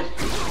comes Tommy.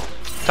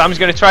 Tommy's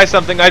gonna try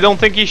something. I don't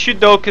think he should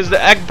though, because the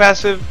Ag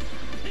passive.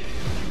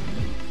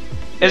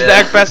 Is the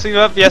Ag passive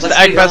up? Yes, the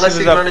Ag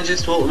passive is up. Unless he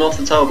manages to ult him off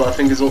the tower, but I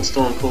think his ult's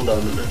still on cooldown,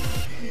 isn't it?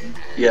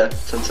 Yeah,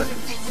 10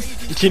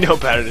 seconds. You know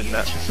better than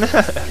that.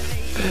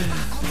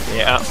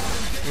 Yeah.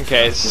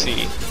 Okay, let's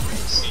see.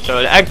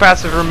 So the Ag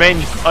passive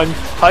remains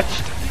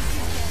untouched.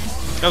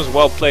 That was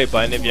well played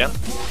by Anivia.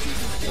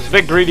 It was a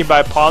bit greedy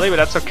by Polly, but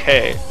that's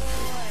okay.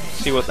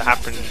 See what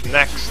happens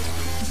next.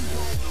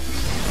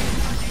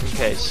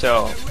 Okay,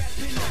 so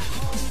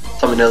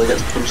Tommy nearly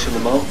gets punched in the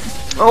mouth.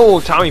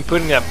 Oh, Tommy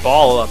putting that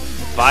ball up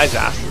Vi's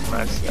ass.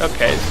 Nice.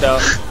 Okay, so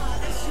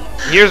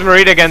here's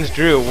Marita against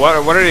Drew. What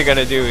are they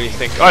gonna do? You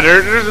think? Oh,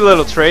 there's a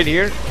little trade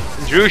here.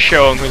 Drew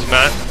showing who's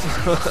man.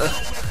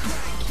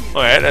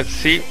 All right, let's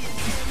see.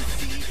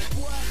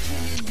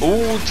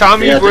 Ooh,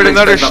 Tommy with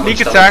another sneak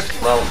attack,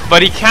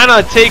 but he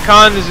cannot take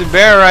on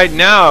Zubair right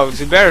now.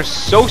 Zubair is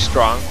so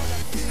strong.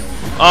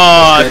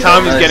 Oh,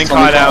 Tommy's getting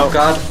caught out.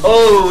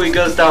 Oh, he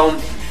goes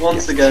down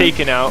once again.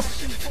 Taken out.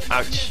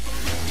 Ouch.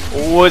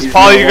 Oh, is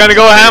Polly gonna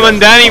go ham on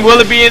Danny? Will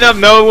it be enough?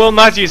 No, it will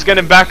not. He's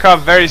gonna back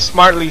off very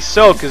smartly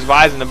so, because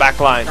Vi's in the back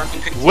line.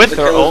 With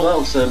her ult.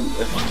 Well, so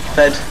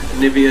Fed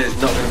Nivea is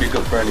not gonna be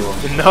good for anyone.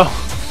 No.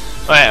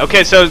 Alright,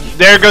 okay, so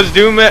there goes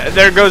Doom,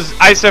 there goes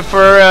Isa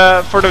for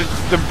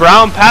the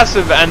brown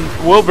passive, and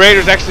will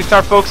Braiders actually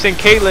start focusing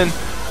Caitlyn?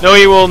 No,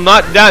 he will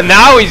not.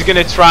 Now he's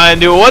gonna try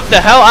and do it. What the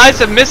hell?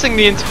 Isa missing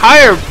the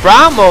entire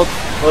brown mode.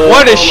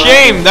 What a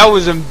shame. That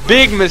was a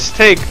big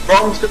mistake.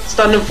 Brom's got to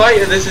stand and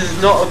fight, and this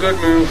is not a good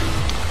move.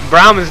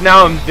 Braum is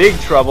now in big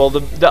trouble.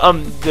 The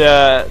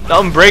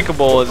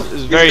unbreakable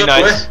is very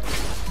nice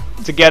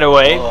to get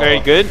away. Very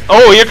good.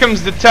 Oh, here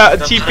comes the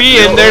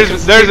TP, and there's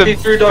a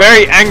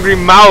very angry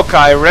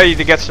Maokai ready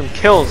to get some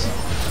kills.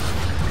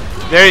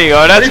 There you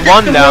go. That's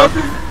one down.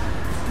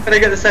 Can I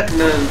get the second?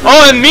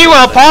 Oh, and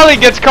meanwhile, Polly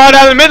gets caught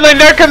out in the mid lane.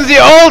 There comes the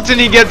ult, and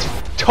he gets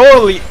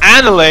totally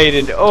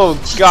annihilated. Oh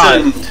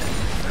god.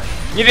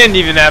 You didn't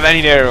even have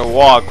anywhere to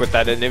walk with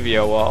that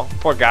Anivia wall.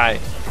 Poor guy.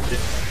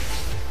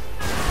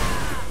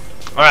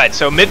 Alright,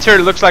 so mid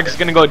turret looks like it's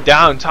gonna go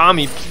down.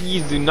 Tommy,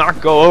 please do not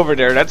go over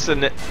there. That's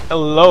a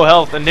low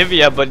health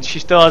Anivia, but she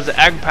still has the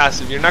egg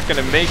passive. You're not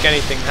gonna make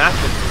anything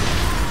happen.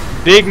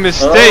 Big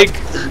mistake.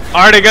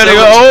 Are they gonna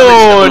go?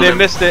 Oh, they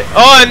missed it.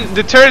 Oh, and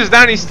the turret is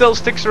down. He still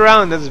sticks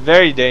around. That's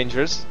very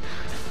dangerous.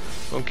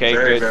 Okay,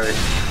 good.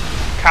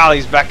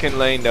 Kali's back in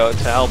lane though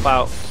to help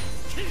out.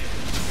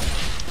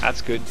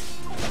 That's good.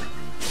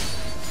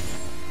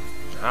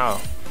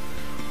 Wow.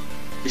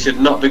 You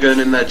should not be going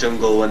in their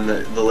jungle when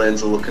the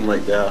lanes are looking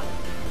like they are.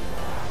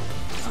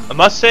 I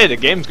must say the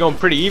game's going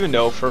pretty even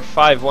though for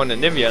 5-1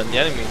 Anivia on the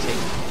enemy team.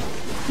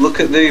 Look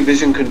at the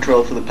vision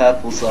control for the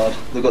purple side.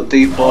 They've got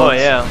deep wards. Oh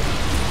yeah.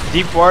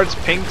 Deep wards,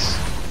 pinks.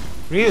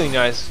 Really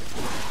nice.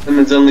 And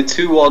there's only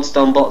 2 wards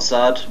down bot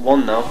side.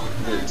 1 now.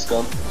 It's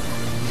gone.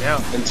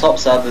 Yeah. And top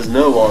side there's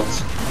no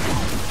wards.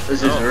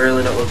 This is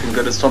really not looking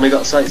good. Has Tommy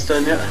got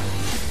sightstone yet?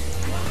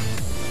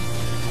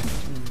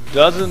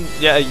 Doesn't.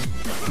 Yeah.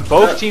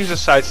 Both teams have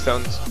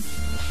sidestones.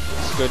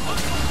 It's good.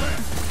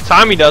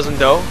 Tommy doesn't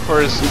though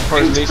for his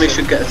we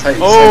should get a tight.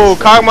 Oh,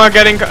 Kog'Maw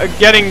getting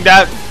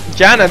that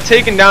Janna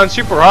taken down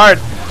super hard.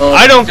 Oh,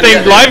 I don't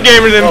think Live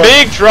Gamer's in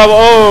big trouble.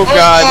 Oh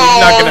god, he's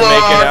not gonna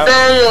make it out.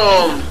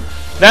 Damn.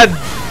 That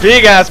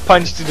big ass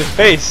punch to the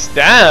face.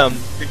 Damn.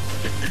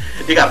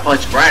 He got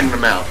punched right in the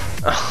mouth.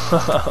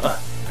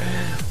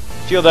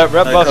 Feel that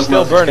red buff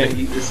still burning.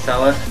 Eat this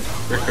tower.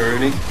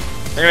 Rickaroonie.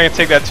 They're gonna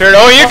take that turret.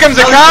 Oh, here comes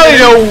Akali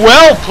though.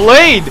 Well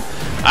played.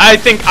 I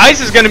think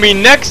Ice is gonna be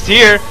next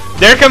here.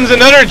 There comes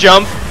another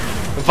jump.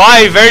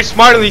 Vi, very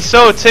smartly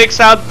so, takes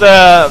out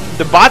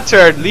the bot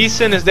turret. Lee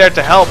Sin is there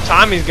to help.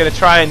 Tommy's gonna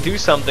try and do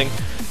something.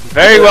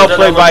 Very well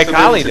played by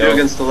Akali though.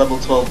 Against the level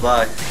 12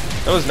 Vi.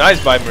 That was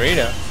nice by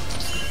Marina.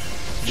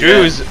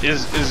 Drew is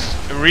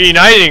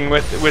reuniting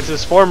with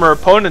his former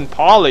opponent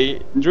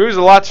Polly. Drew's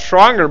a lot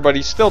stronger, but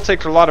he still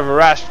takes a lot of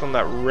harass from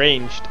that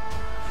ranged.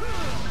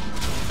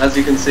 As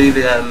you can see,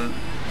 the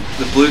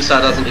blue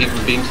side hasn't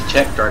even been to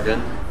check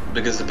Dragon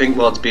because the pink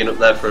ward's been up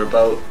there for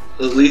about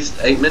at least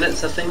 8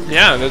 minutes, I think.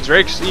 Yeah, the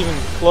Drake's even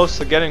close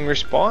to getting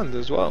respawned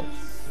as well.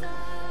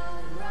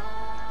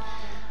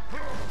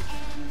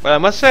 But I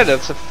must say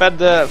that's a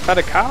fed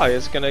Akali.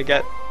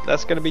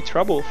 That's gonna be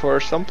trouble for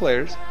some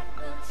players.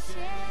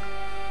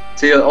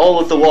 See, all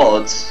of the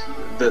wards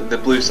the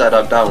blue side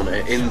are down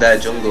in their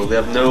jungle. They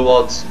have no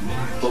wards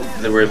up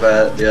the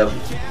river. They have.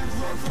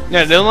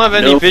 Yeah, they don't have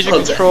any vision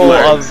control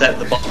of except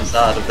the bottom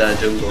side of their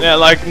jungle. Yeah,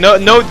 like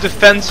no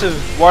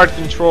defensive ward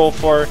control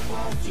for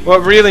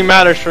what really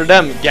matters for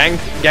them, gang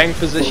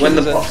positions when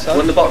the and stuff.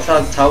 When the bot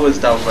side tower's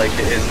down like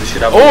it is, they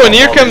should have. Oh, and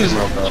here comes.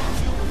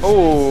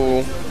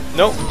 Oh,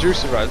 no, Drew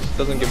survives.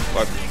 Doesn't give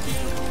a fuck.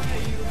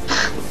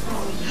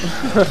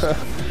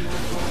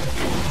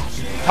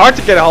 Hard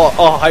to get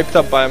all hyped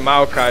up by a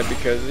Maokai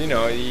because you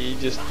know he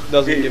just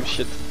doesn't give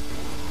shit.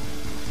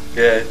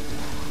 Yeah,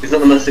 he's not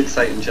the most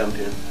exciting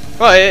champion.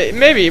 Well,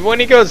 maybe when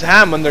he goes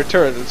ham on their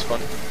turret, it's fun.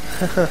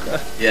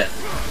 Yeah,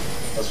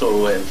 that's what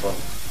we're waiting for.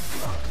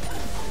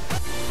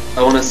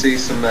 I want to see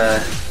some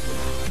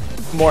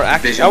more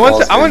action. I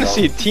want to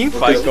see a team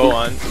fight go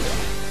on.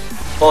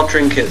 4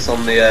 trinkets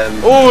on the.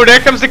 Oh, there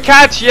comes the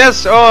catch.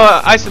 Yes.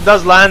 Oh, Isa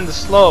does land the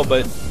slow,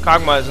 but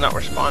Kog'Maw is not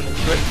responding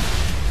to it.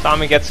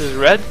 Tommy gets his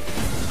red.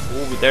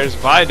 Ooh, there's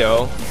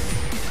Vido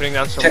putting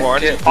down some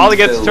wards. Polly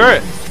gets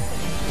turret.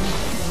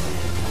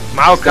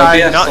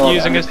 Maokai not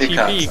using his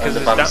TP because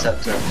it's down.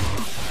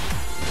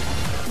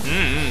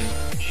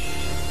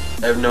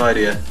 I have no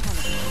idea.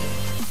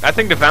 I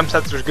think the Vamp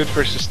Scepter is good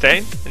for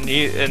sustain,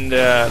 and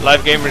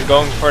Live Gamer's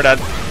going for that.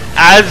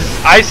 As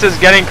Ice is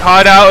getting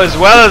caught out as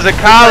well as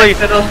Akali.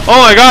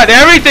 Oh my god,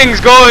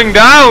 everything's going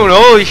down!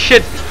 Holy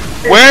shit!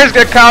 Where's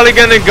Akali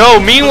gonna go?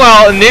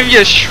 Meanwhile,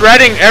 Anivia's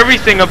shredding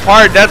everything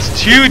apart. That's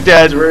 2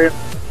 dead.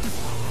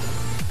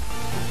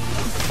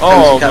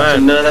 Oh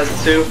man. No,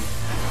 that's 2.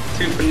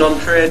 2 for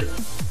non-trade.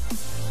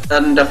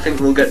 And I think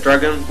we'll get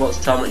Dragon. What's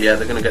time? Yeah,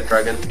 they're gonna get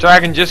Dragon.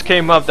 Dragon just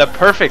came up. That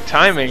perfect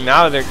timing.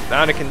 Now they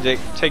can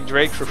take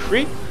Drake for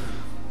free.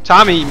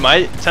 Tommy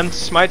might attempt to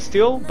smite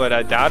steal, but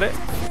I doubt it.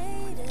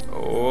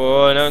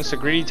 Oh no, it's a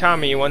greedy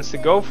Tommy. He wants to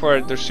go for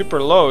it. They're super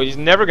low. He's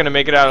never gonna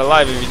make it out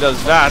alive if he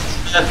does that.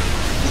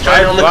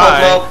 Trying on the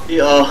clock.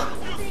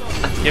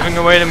 Yeah. Giving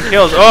away them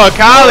kills. Oh,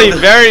 Akali,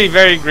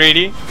 very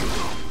greedy.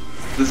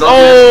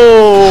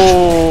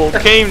 Oh,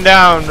 came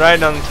down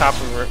right on top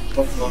of her.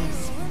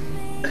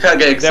 I can't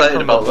get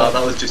excited about that.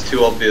 That was just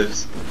too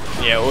obvious.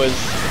 Yeah, it was.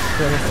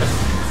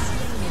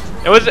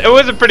 it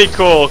was a pretty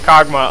cool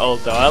Kog'Maw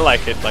ult though. I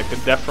like it, like the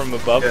death from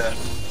above. Yeah.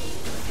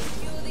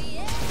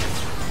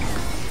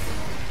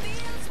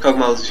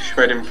 Cogmal's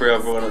shredding through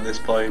everyone at this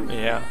point.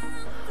 Yeah.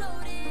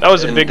 That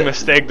was a big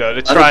mistake though,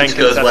 to try and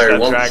contest where he that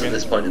wants dragon. at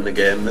this point in the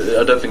game.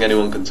 I don't think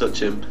anyone can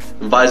touch him.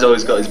 And Vi's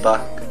always got his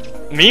back.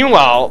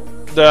 Meanwhile,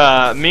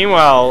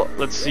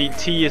 let's see,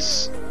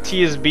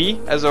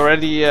 TSB has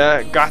already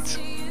got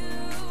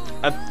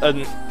a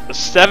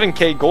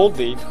 7k gold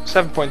lead,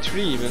 7.3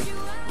 even.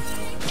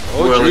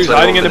 Oh, Drew's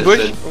hiding in the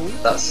bush.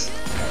 That's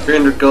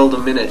 300 gold a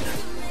minute.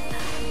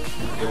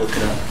 You're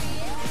looking at.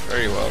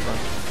 Very well done.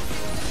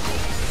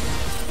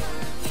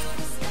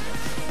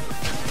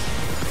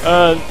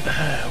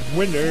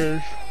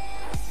 Winners.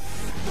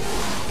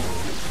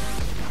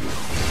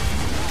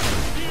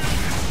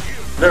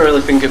 I don't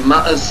really think it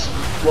matters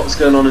what's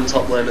going on in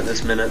top lane at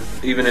this minute.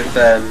 Even if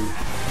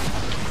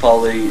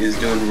Polly is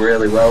doing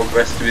really well, the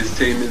rest of his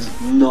team is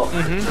not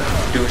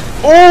doing.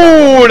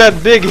 Oh,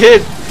 that big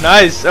hit!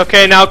 Nice.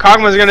 Okay, now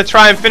Kogma's gonna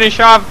try and finish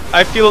off.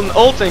 I feel an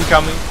ult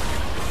incoming.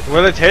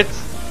 Will it hit?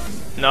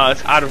 No,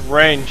 it's out of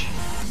range.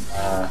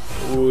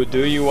 Ooh,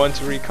 do you want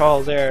to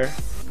recall there?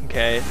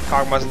 Okay,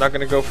 Kogma's not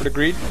gonna go for the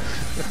greed.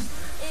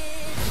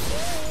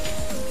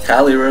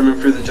 Kali roaming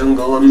through the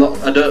jungle.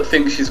 I don't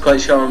think she's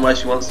quite sure on where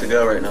she wants to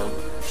go right now.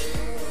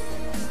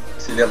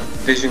 See, they have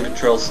vision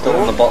control still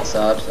on the bot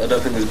side. I don't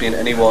think there's been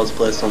any wards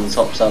placed on the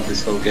top side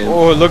this whole game.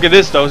 Oh, look at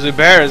this though.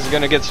 Zubair is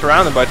gonna get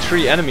surrounded by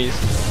 3 enemies.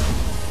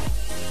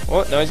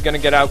 Oh, no, he's gonna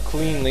get out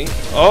cleanly.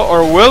 Oh,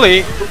 or will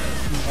he?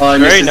 Oh,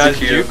 very nice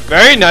juke.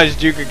 Very nice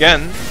juke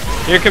again.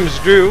 Here comes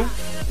Drew.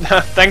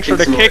 Thanks for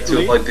the kick,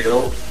 Lee.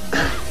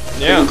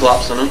 Yeah.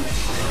 Collapse on him.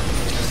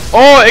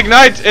 Oh,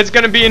 ignite! It's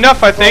gonna be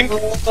enough, I think.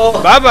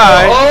 Bye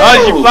bye.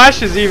 Oh, she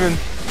flashes even.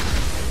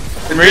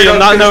 Marina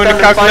not knowing the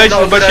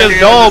calculation, but she has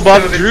double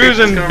buff. Drew's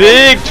in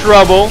big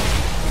trouble.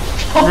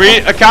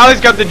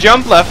 Akali's got the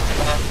jump left.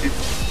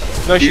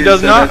 No, she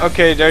does not.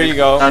 Okay, there you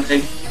go.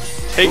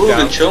 Take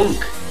down. The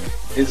chunk.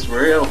 It's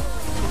real.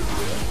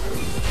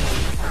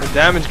 The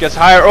damage gets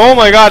higher. Oh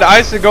my god,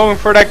 Ice is going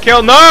for that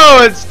kill. No,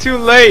 it's too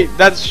late.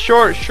 That's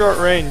short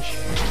range.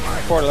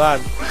 Poor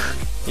lad.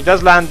 He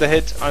does land the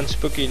hit on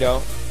Spooky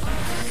though.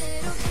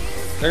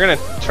 They're gonna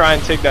try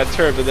and take that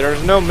turret, but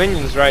there's no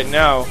minions right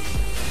now.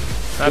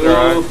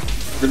 The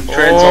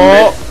train's on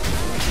mid.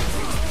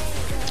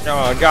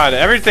 Oh god,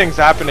 everything's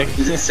happening.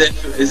 Is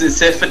it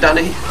safe for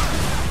Danny?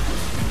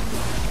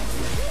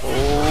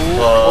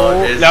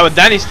 Now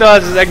Danny still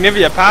has his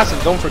Agnivia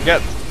passive, don't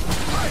forget.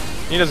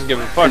 He doesn't give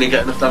a fuck. Can he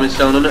get enough damage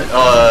down on it?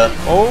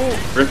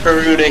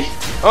 Ripperoonie.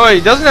 Oh,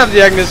 he doesn't have the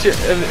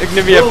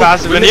Agnivia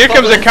passive, and here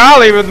comes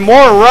Akali with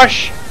more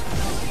rush.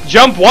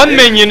 Jump one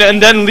minion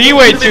and then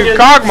leeway to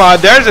Kog'Maw.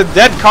 There's a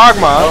dead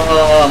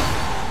Kog'Maw.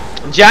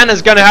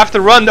 Janna's gonna have to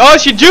run. Oh,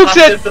 she jukes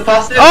it!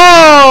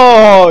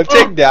 Oh,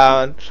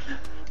 takedown.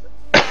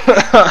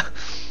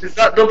 Is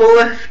that double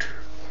left?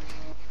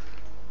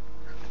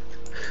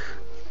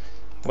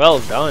 Well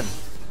done.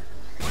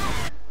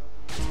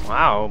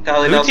 Wow.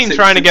 Akali Blue team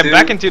trying to get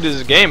back into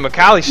this game.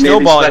 Akali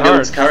snowballing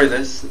hard. To carry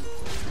this.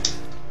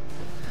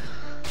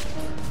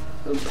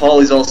 Paul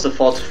is also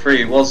 4 to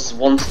 3. Was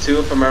 1 to 2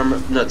 if I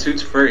remember. No, 2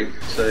 to 3.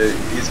 So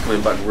he's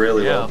coming back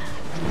really well.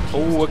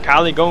 Oh,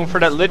 Akali going for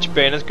that Lich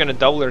Bane is gonna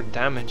double her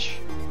damage.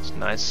 It's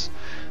nice.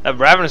 That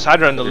Ravenous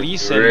Hydra on the Lee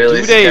Sin.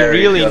 Do they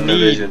really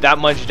need that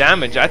much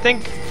damage? I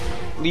think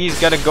Lee's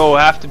gotta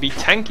have to be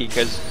tanky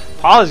because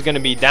Paul is gonna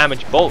be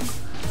damage bulk.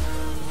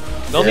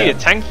 They'll need a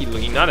tanky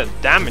Lee, not a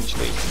damage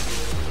Lee.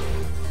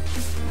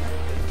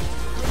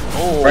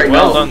 Oh,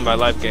 well done by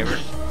Live Gamer.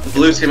 The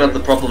blue team had the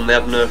problem, they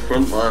have no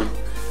front line.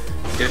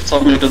 If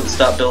Tommy doesn't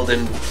start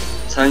building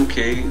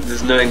tanky,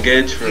 there's no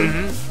engage for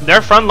him.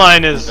 Their front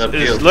line is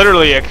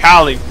literally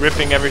Akali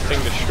ripping everything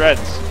to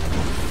shreds.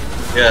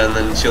 Yeah, and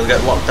then she'll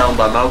get locked down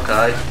by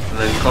Maokai, and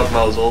then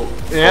Kog'Maw's ult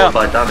followed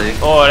by Danny.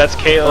 Oh, that's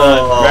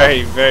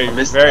Caitlyn.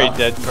 Very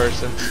dead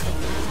person.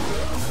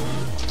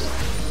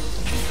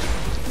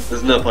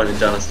 There's no point in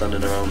Janna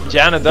standing around.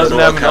 Janna doesn't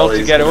have an ult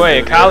to get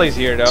away. Akali's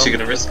here though. Is she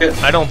gonna risk it?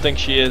 I don't think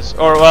she is.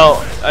 Or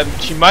well,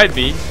 she might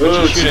be.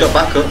 Ooh, she got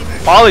back up.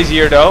 Polly's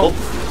here though.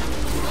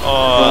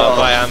 Oh,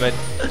 by Ahmed.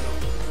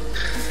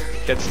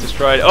 Gets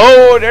destroyed.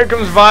 Oh, there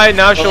comes Vi.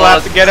 Now she'll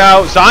have to get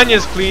out.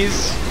 Zanya's,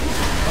 please.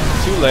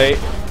 Too late.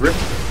 Rip.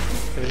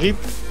 Rip.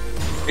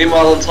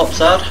 Meanwhile, on top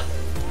side,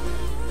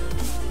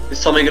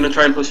 is Tommy going to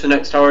try and push the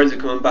next tower? Or is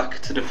it coming back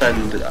to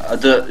defend? I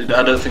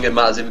don't think it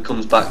matters if it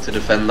comes back to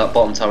defend. That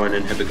bottom tower and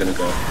Inhib are going to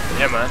go.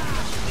 Yeah, man.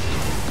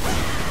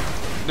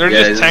 They're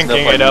just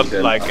tanking it up.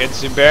 Like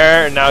it's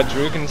Zubair, and now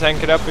Drew can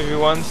tank it up if he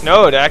wants.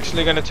 No, they're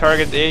actually going to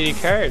target the AD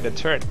carry, the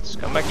turret.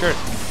 Scumbag turret.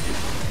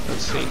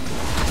 Let's see.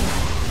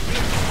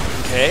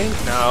 Okay,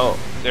 now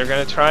they're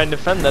gonna try and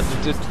defend that.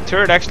 The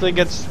turret actually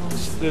gets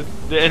the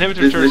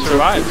inhibitor turret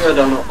survives.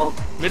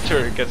 Mid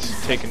turret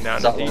gets taken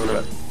down indeed.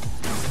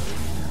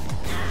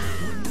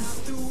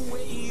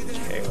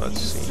 Okay,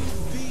 let's see.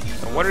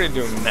 So what are they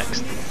doing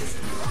next?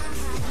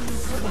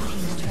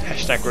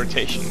 Hashtag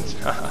rotations.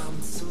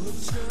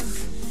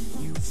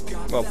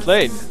 Well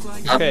played.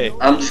 Okay.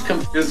 I'm just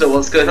confused at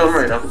what's going on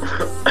right now.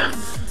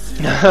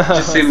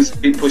 Just seems to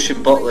be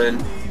pushing bot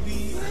lane.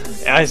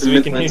 Yeah, so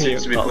we can hear you.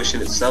 Seems to be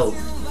pushing itself.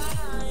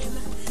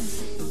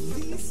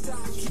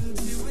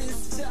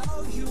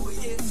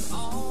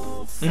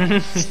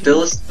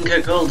 Still a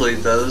stinker gold lead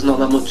though, there's not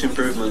that much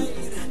improvement.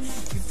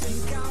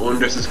 I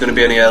wonder if there's going to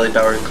be any early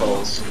Baron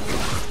calls.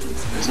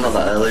 It's not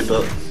that early,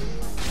 but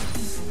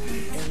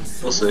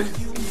we'll see.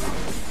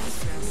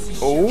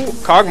 Oh,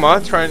 Kog'Maw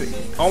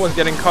almost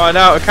getting caught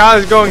out.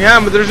 Akali's going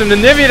ham, but there's an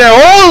Anivia there.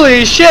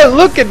 Holy shit,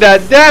 look at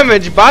that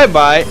damage.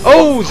 Bye-bye.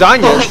 Oh,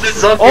 Zanya.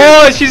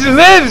 Oh, she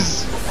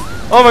lives.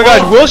 Oh my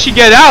god, will she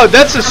get out?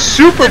 That's a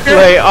super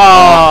play.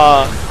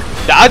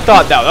 I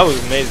thought that was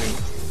amazing.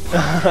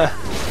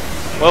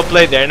 Well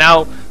played there.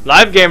 Now,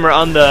 Live Gamer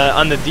on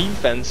the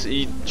defense,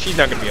 she's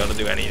not gonna be able to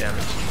do any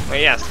damage. Well,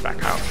 he has to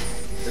back out.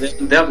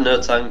 They have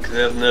no tank.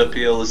 They have no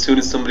appeal. As soon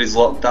as somebody's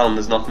locked down,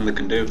 there's nothing they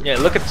can do. Yeah,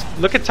 look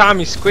at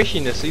Tommy's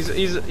squishiness.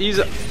 He's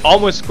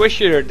almost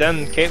squishier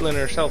than Caitlyn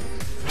herself.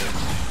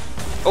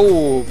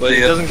 Oh, but he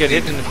doesn't get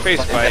hit in the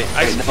face by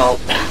Isa.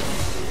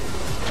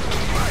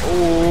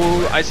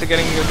 Oh, Isa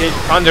getting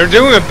engaged on. They're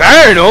doing a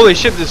Baron. Holy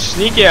shit, this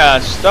sneaky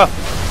ass stuff.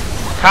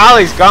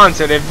 Kali's gone,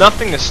 so they have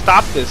nothing to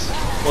stop this.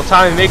 Will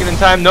Tommy make it in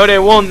time? No, they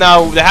won't.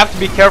 Now they have to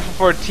be careful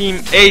for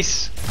Team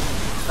Ace.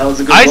 That was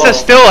a good Isa ball.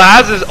 still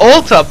has his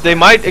ult up. They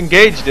might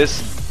engage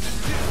this.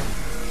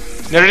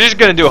 They're just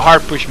gonna do a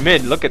hard push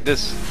mid. Look at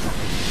this.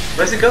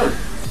 Where's he going?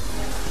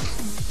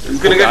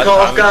 He's gonna get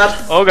caught off guard.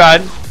 Oh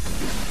god.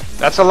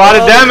 That's a lot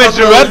of damage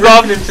to red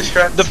buff.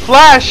 The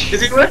flash.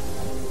 Is he away?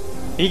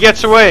 He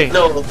gets away.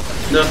 No.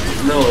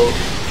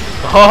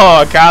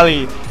 Oh,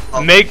 Kali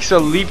makes a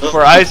leap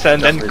for Isa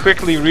and then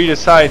quickly read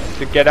aside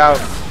to get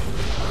out.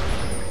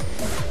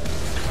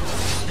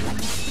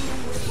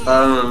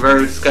 I'm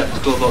very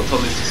skeptical about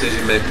Tommy's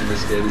decision making in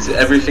this game.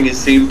 Everything he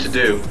seemed to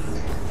do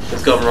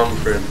has gone wrong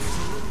for him.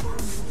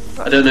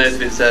 I don't know if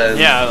it's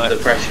the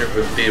pressure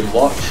of being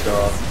watched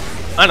or...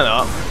 I don't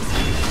know.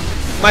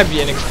 Might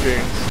be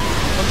inexperience.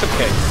 That's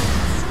okay.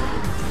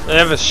 They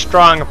have a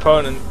strong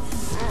opponent.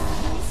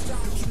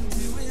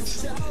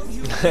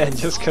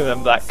 Just because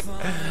I'm black.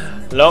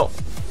 Hello.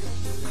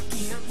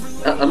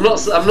 I'm not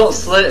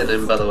slating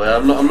him, by the way.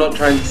 I'm not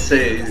trying to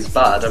say he's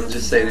bad. I'm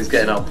just saying he's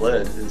getting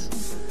outplayed.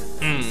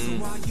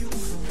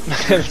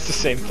 It's the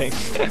same thing.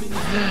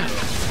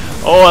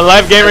 Oh, a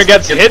Live Gamer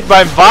gets hit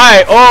by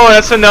Vi. Oh,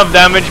 that's enough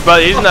damage,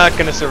 but he's not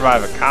gonna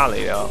survive a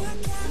Kali though.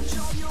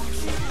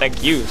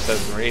 Thank you,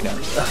 says Marina.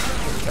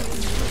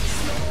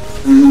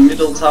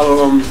 Middle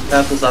tower on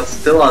Purple side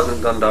still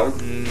hasn't gone down.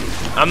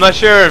 I'm not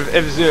sure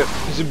if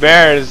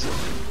Zubair is...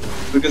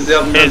 Because they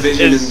have no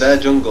vision in their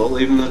jungle,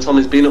 even though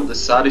Tommy's been up this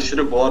side, he should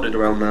have warded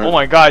around there. Oh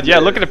my god, yeah,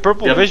 look at the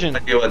purple vision.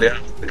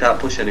 They can't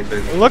push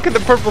anything. Look at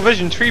the purple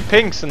vision, 3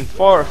 pinks and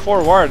 4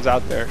 wards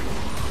out there.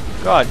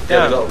 God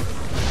damn. Yeah,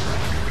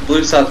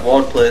 blue side's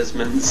ward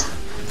placements.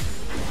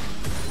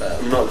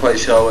 I'm not quite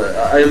sure.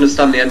 I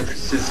understand the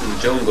emphasis in the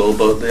jungle,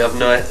 but they have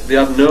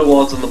no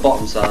wards on the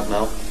bottom side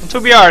now.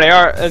 To be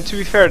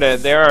fair,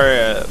 they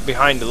are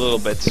behind a little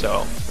bit,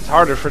 so it's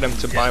harder for them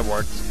to buy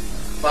wards.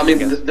 I mean,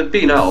 they've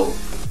been out.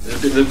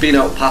 They've been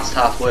out past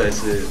halfway,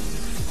 so...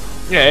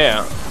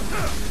 Yeah.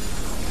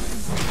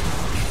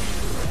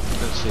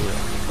 Let's see.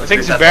 I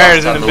think Zubair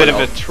is in a bit of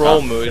a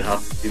troll mood.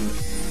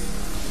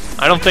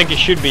 I don't think he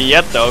should be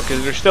yet, though,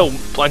 because there's still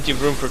plenty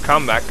of room for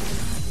comeback.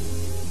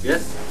 Yeah,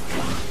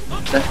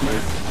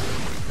 definitely.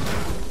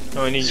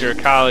 Oh, we need your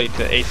Kali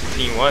to ace the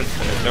team once,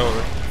 and it's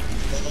over.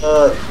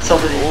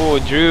 Oh,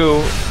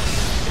 Drew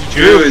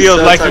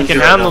feels like he can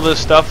handle this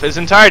stuff. His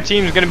entire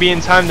team is going to be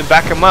in time to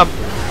back him up.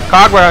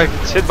 Kog'Maw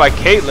gets hit by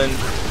Caitlyn,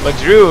 but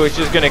Drew is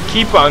just gonna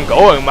keep on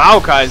going.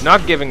 Maokai is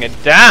not giving a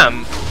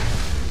damn.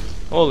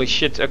 Holy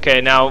shit.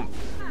 Okay, now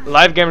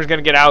Live Gamer's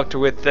gonna get out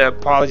with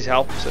Polly's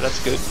help, so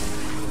that's good.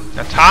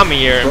 Now Tommy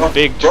here in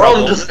big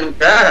trouble.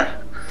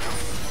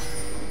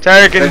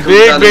 Tarek in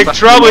big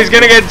trouble. He's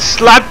gonna get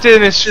slapped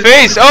in his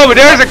face. Oh, but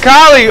there's a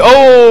Kali.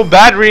 Oh,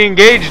 bad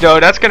re-engage though.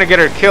 That's gonna get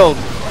her killed.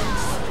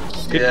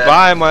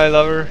 Goodbye, my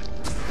lover.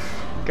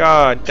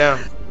 God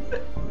damn.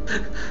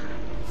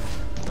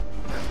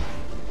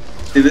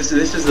 See, this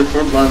is the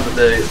front line that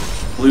the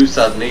blue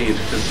side need,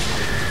 because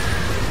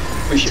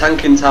he's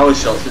tanking tower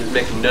shots and it's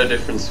making no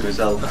difference to his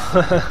health.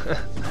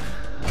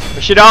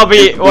 we should all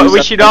be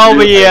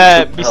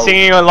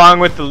singing along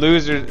with the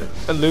losers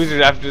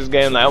after this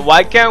game, like,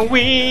 why can't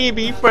we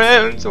be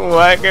friends?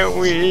 Why can't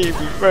we be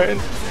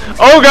friends?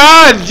 Oh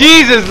god,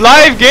 Jesus,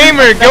 Live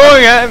Gamer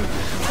going at him.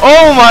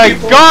 Oh my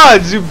god,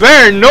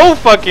 Zubair, no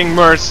fucking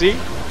mercy.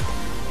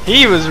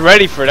 He was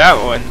ready for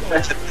that one.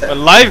 But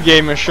Live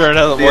Gamer sure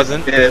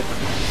wasn't. Yeah,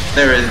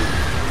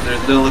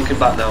 there's no looking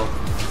back now.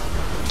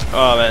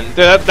 Oh man,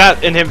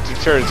 that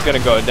inhibitor turret is gonna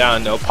go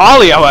down though.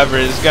 Polly, however,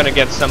 is gonna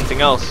get something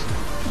else.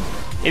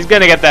 He's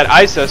gonna get that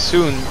Isa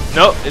soon.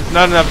 Nope, it's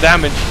not enough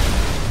damage.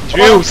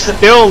 Drew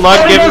still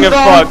not giving a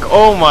fuck.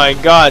 Oh my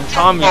god,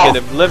 Tommy get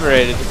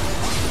obliterated.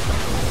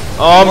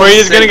 Oh,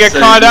 Maria's gonna get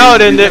caught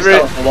out and it.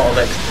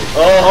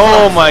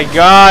 Oh my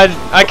god,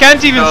 I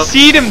can't even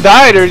see them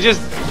die. They're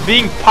just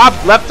being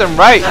popped left and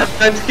right. I have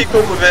time to keep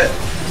up with it.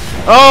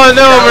 Oh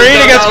no, Down, Marina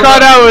down, gets down,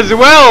 caught down. out as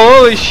well.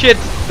 Holy shit.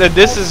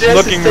 This is This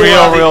looking is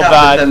still real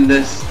bad. than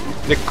this.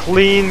 The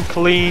clean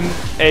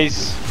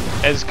ace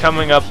is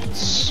coming up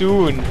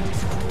soon.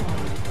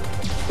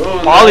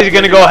 Oh, Polly's no,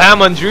 gonna go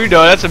ham on Drew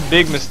though. That's a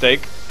big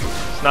mistake.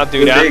 Let's not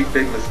do that.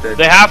 Big mistake.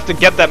 They have to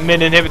get that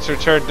mid inhibitor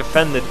turret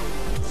defended.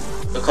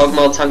 The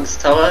Cogmal tanks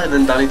tower and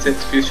then Danny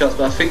takes a few shots,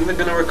 but I think they're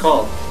gonna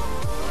recall.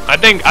 I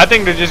think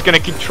they're just gonna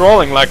keep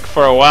trolling like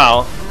for a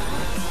while.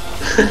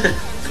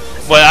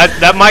 But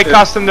that might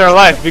cost them their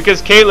life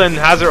because Caitlyn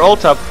has her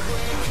ult up.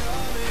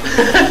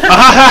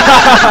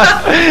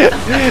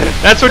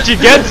 That's what you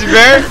get,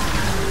 Bear.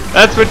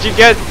 That's what you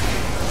get.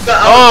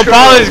 Oh,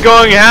 Polly's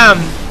going ham.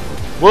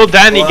 Will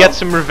Danny get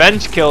some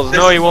revenge kills?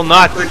 No, he will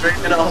not.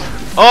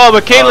 Oh,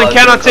 but Caitlyn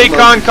cannot take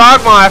on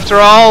Kog'Maw after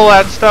all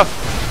that stuff.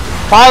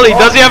 Polly,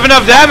 does he have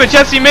enough damage?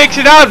 Yes, he makes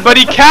it out, but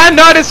he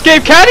cannot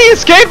escape. Can he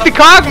escape the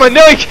Kog'Maw?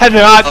 No, he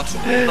cannot.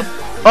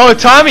 Oh,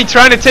 Tommy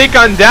trying to take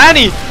on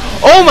Danny.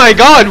 Oh my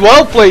god,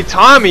 well played,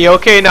 Tommy.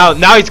 Okay, now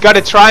he's got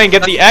to try and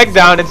get the egg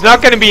down. It's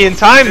not going to be in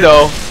time,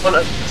 though.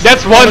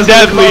 That's one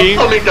deadly.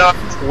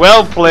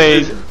 Well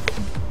played.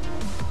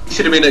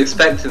 Should have been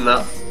expecting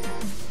that.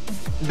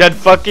 That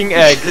fucking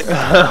egg.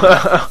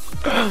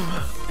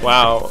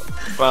 Wow.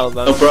 Well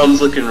done. Oh,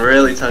 Brom's looking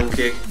really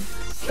tanky.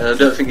 And I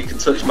don't think he can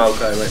touch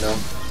Maokai right now.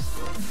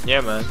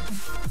 Yeah, man.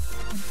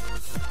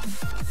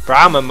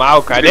 Braum and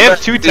Maokai, they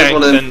have two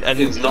tanks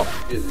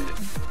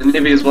and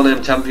Nibby is one of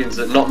them champions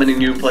that not many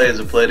new players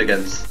have played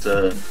against,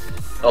 or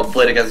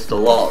played against a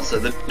lot, so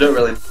they don't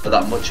really know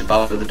that much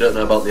about it. They don't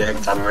know about the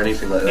egg time or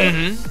anything like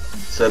that.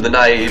 So the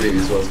naivety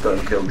is what's got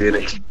to kill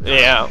Phoenix.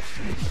 Yeah.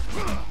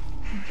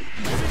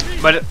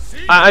 But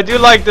I do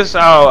like this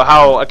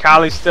how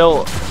Akali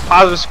still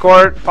positive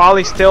score,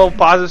 Polly still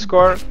positive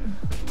score.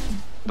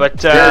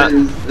 But yeah,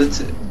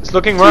 it's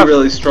looking rough. Two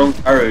really strong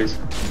arrows.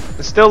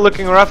 It's still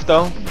looking rough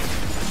though.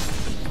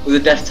 With the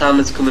death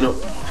timers coming up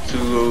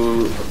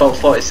to about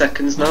 40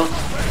 seconds now.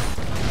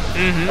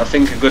 I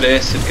think a good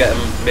ace would get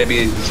him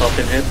maybe the top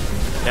in here.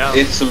 Yeah.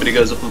 If somebody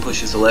goes up and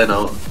pushes the lane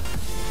out.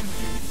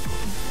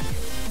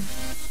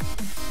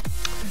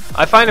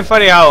 I find it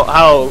funny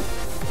how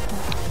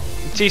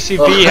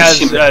TCB has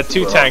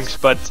two tanks,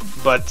 but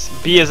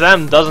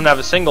BSM doesn't have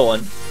a single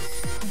one.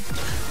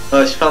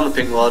 Oh, she found the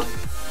pink ward.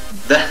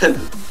 Then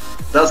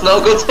that's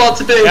not a good spot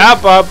to be. Yeah,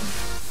 Bob.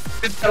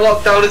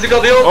 Locked down. Has he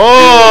got the ult?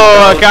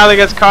 Oh, Akali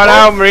gets caught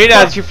out.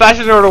 Marina, she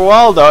flashes over the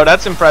wall though.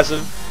 That's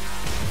impressive.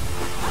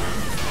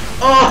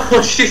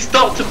 Oh, she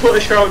stopped to put a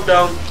shroud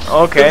down.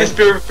 Okay.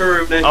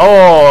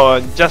 Oh,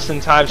 just in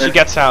time. She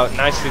gets out.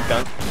 Nicely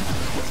done.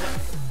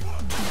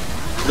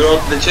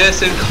 They're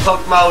chasing.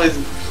 Kog'Maw is.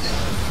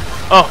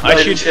 Oh,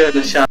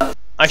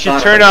 I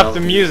should turn off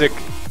the music.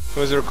 It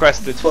was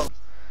requested. 12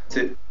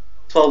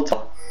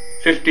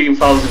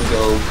 15,000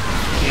 gold.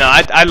 No,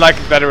 I like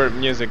it better with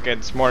music.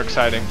 It's more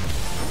exciting.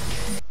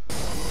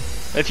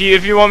 If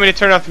you want me to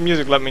turn off the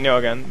music, let me know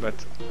again. But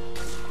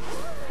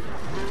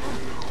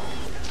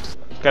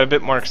it's got a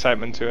bit more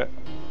excitement to it.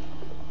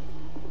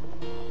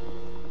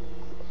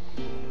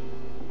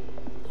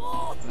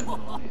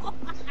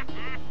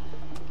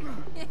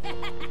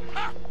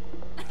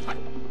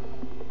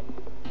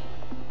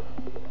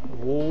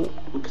 Whoa.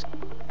 Oops.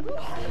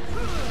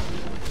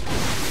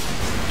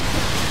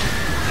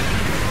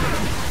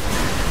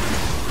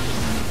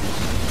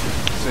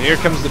 So here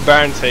comes the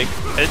Baron take.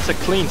 It's a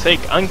clean take,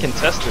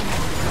 uncontested.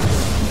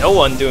 No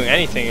one doing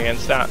anything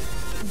against that.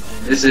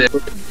 This is it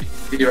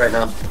right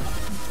now.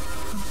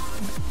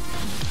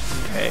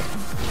 Okay.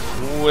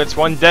 Ooh, it's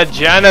one dead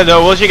Janna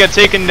though. Will she get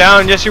taken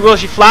down? Yes, she will.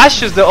 She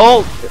flashes the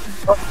ult.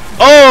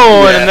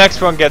 Oh, and the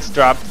next one gets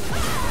dropped.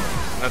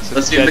 That's a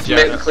Let's see if we can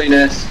make the clean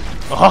ace.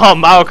 Oh,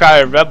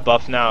 Maokai red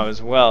buff now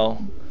as well.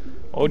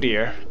 Oh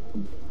dear.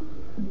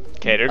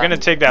 Okay, they're gonna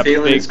take that big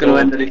it's gonna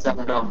gold. end at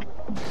exactly now.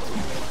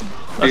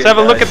 Let's have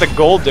a look at the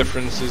gold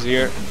differences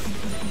here.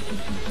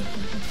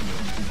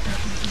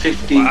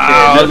 15k.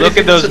 Wow, no, look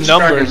at those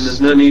numbers. There's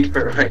no need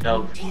for it right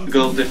now. The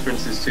gold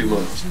difference is too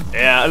much.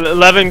 Yeah,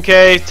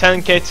 11k,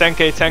 10k,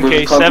 10k,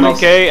 10k,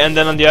 7k, and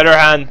then on the other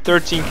hand,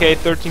 13k,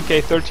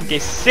 13k, 13k,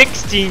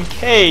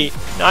 16k,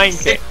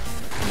 9k.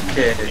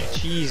 Okay.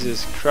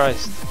 Jesus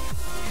Christ.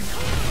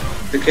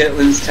 The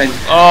Caitlyn's 10.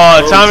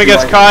 Oh, Tommy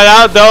gets caught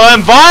out though,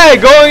 and Vi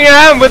going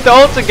in with the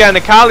ult again.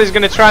 Akali's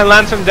gonna try and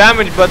land some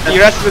damage, but the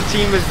rest of the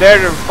team is there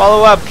to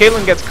follow up.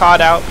 Caitlyn gets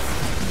caught out.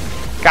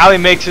 Akali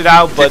makes it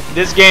out, but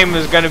this game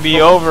is gonna be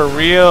over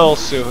real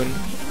soon.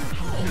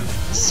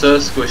 So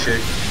squishy.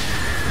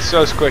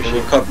 So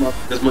squishy.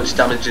 As much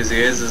damage as he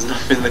is, there's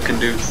nothing they can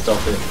do to stop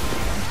it.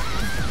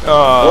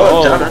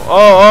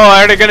 Oh,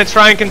 are they gonna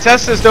try and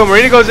contest this though?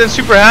 Marina goes in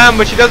super ham,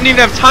 but she doesn't even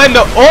have time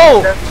to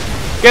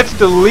gets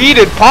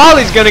deleted.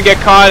 Polly's gonna get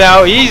caught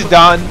out. He's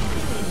done.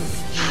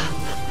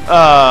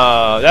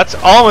 That's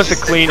almost a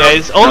clean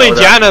ace. Only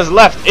Janna's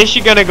left. Is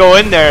she gonna go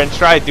in there and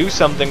try to do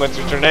something with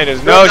her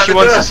tornadoes? No, she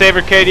wants to save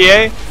her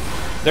KDA.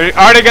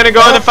 Are they gonna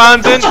go in the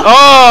fountain?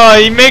 Oh,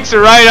 he makes it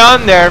right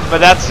on there, but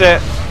that's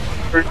it.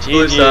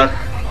 GG.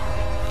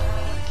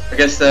 I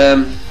guess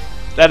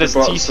That is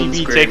brought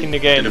TCB Sunscreen, taking the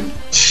game. did him.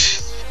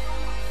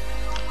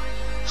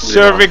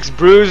 Cervix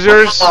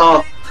Bruisers.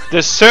 Oh. The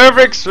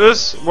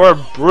Cervixes were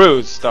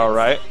bruised,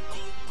 alright.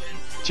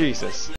 Jesus.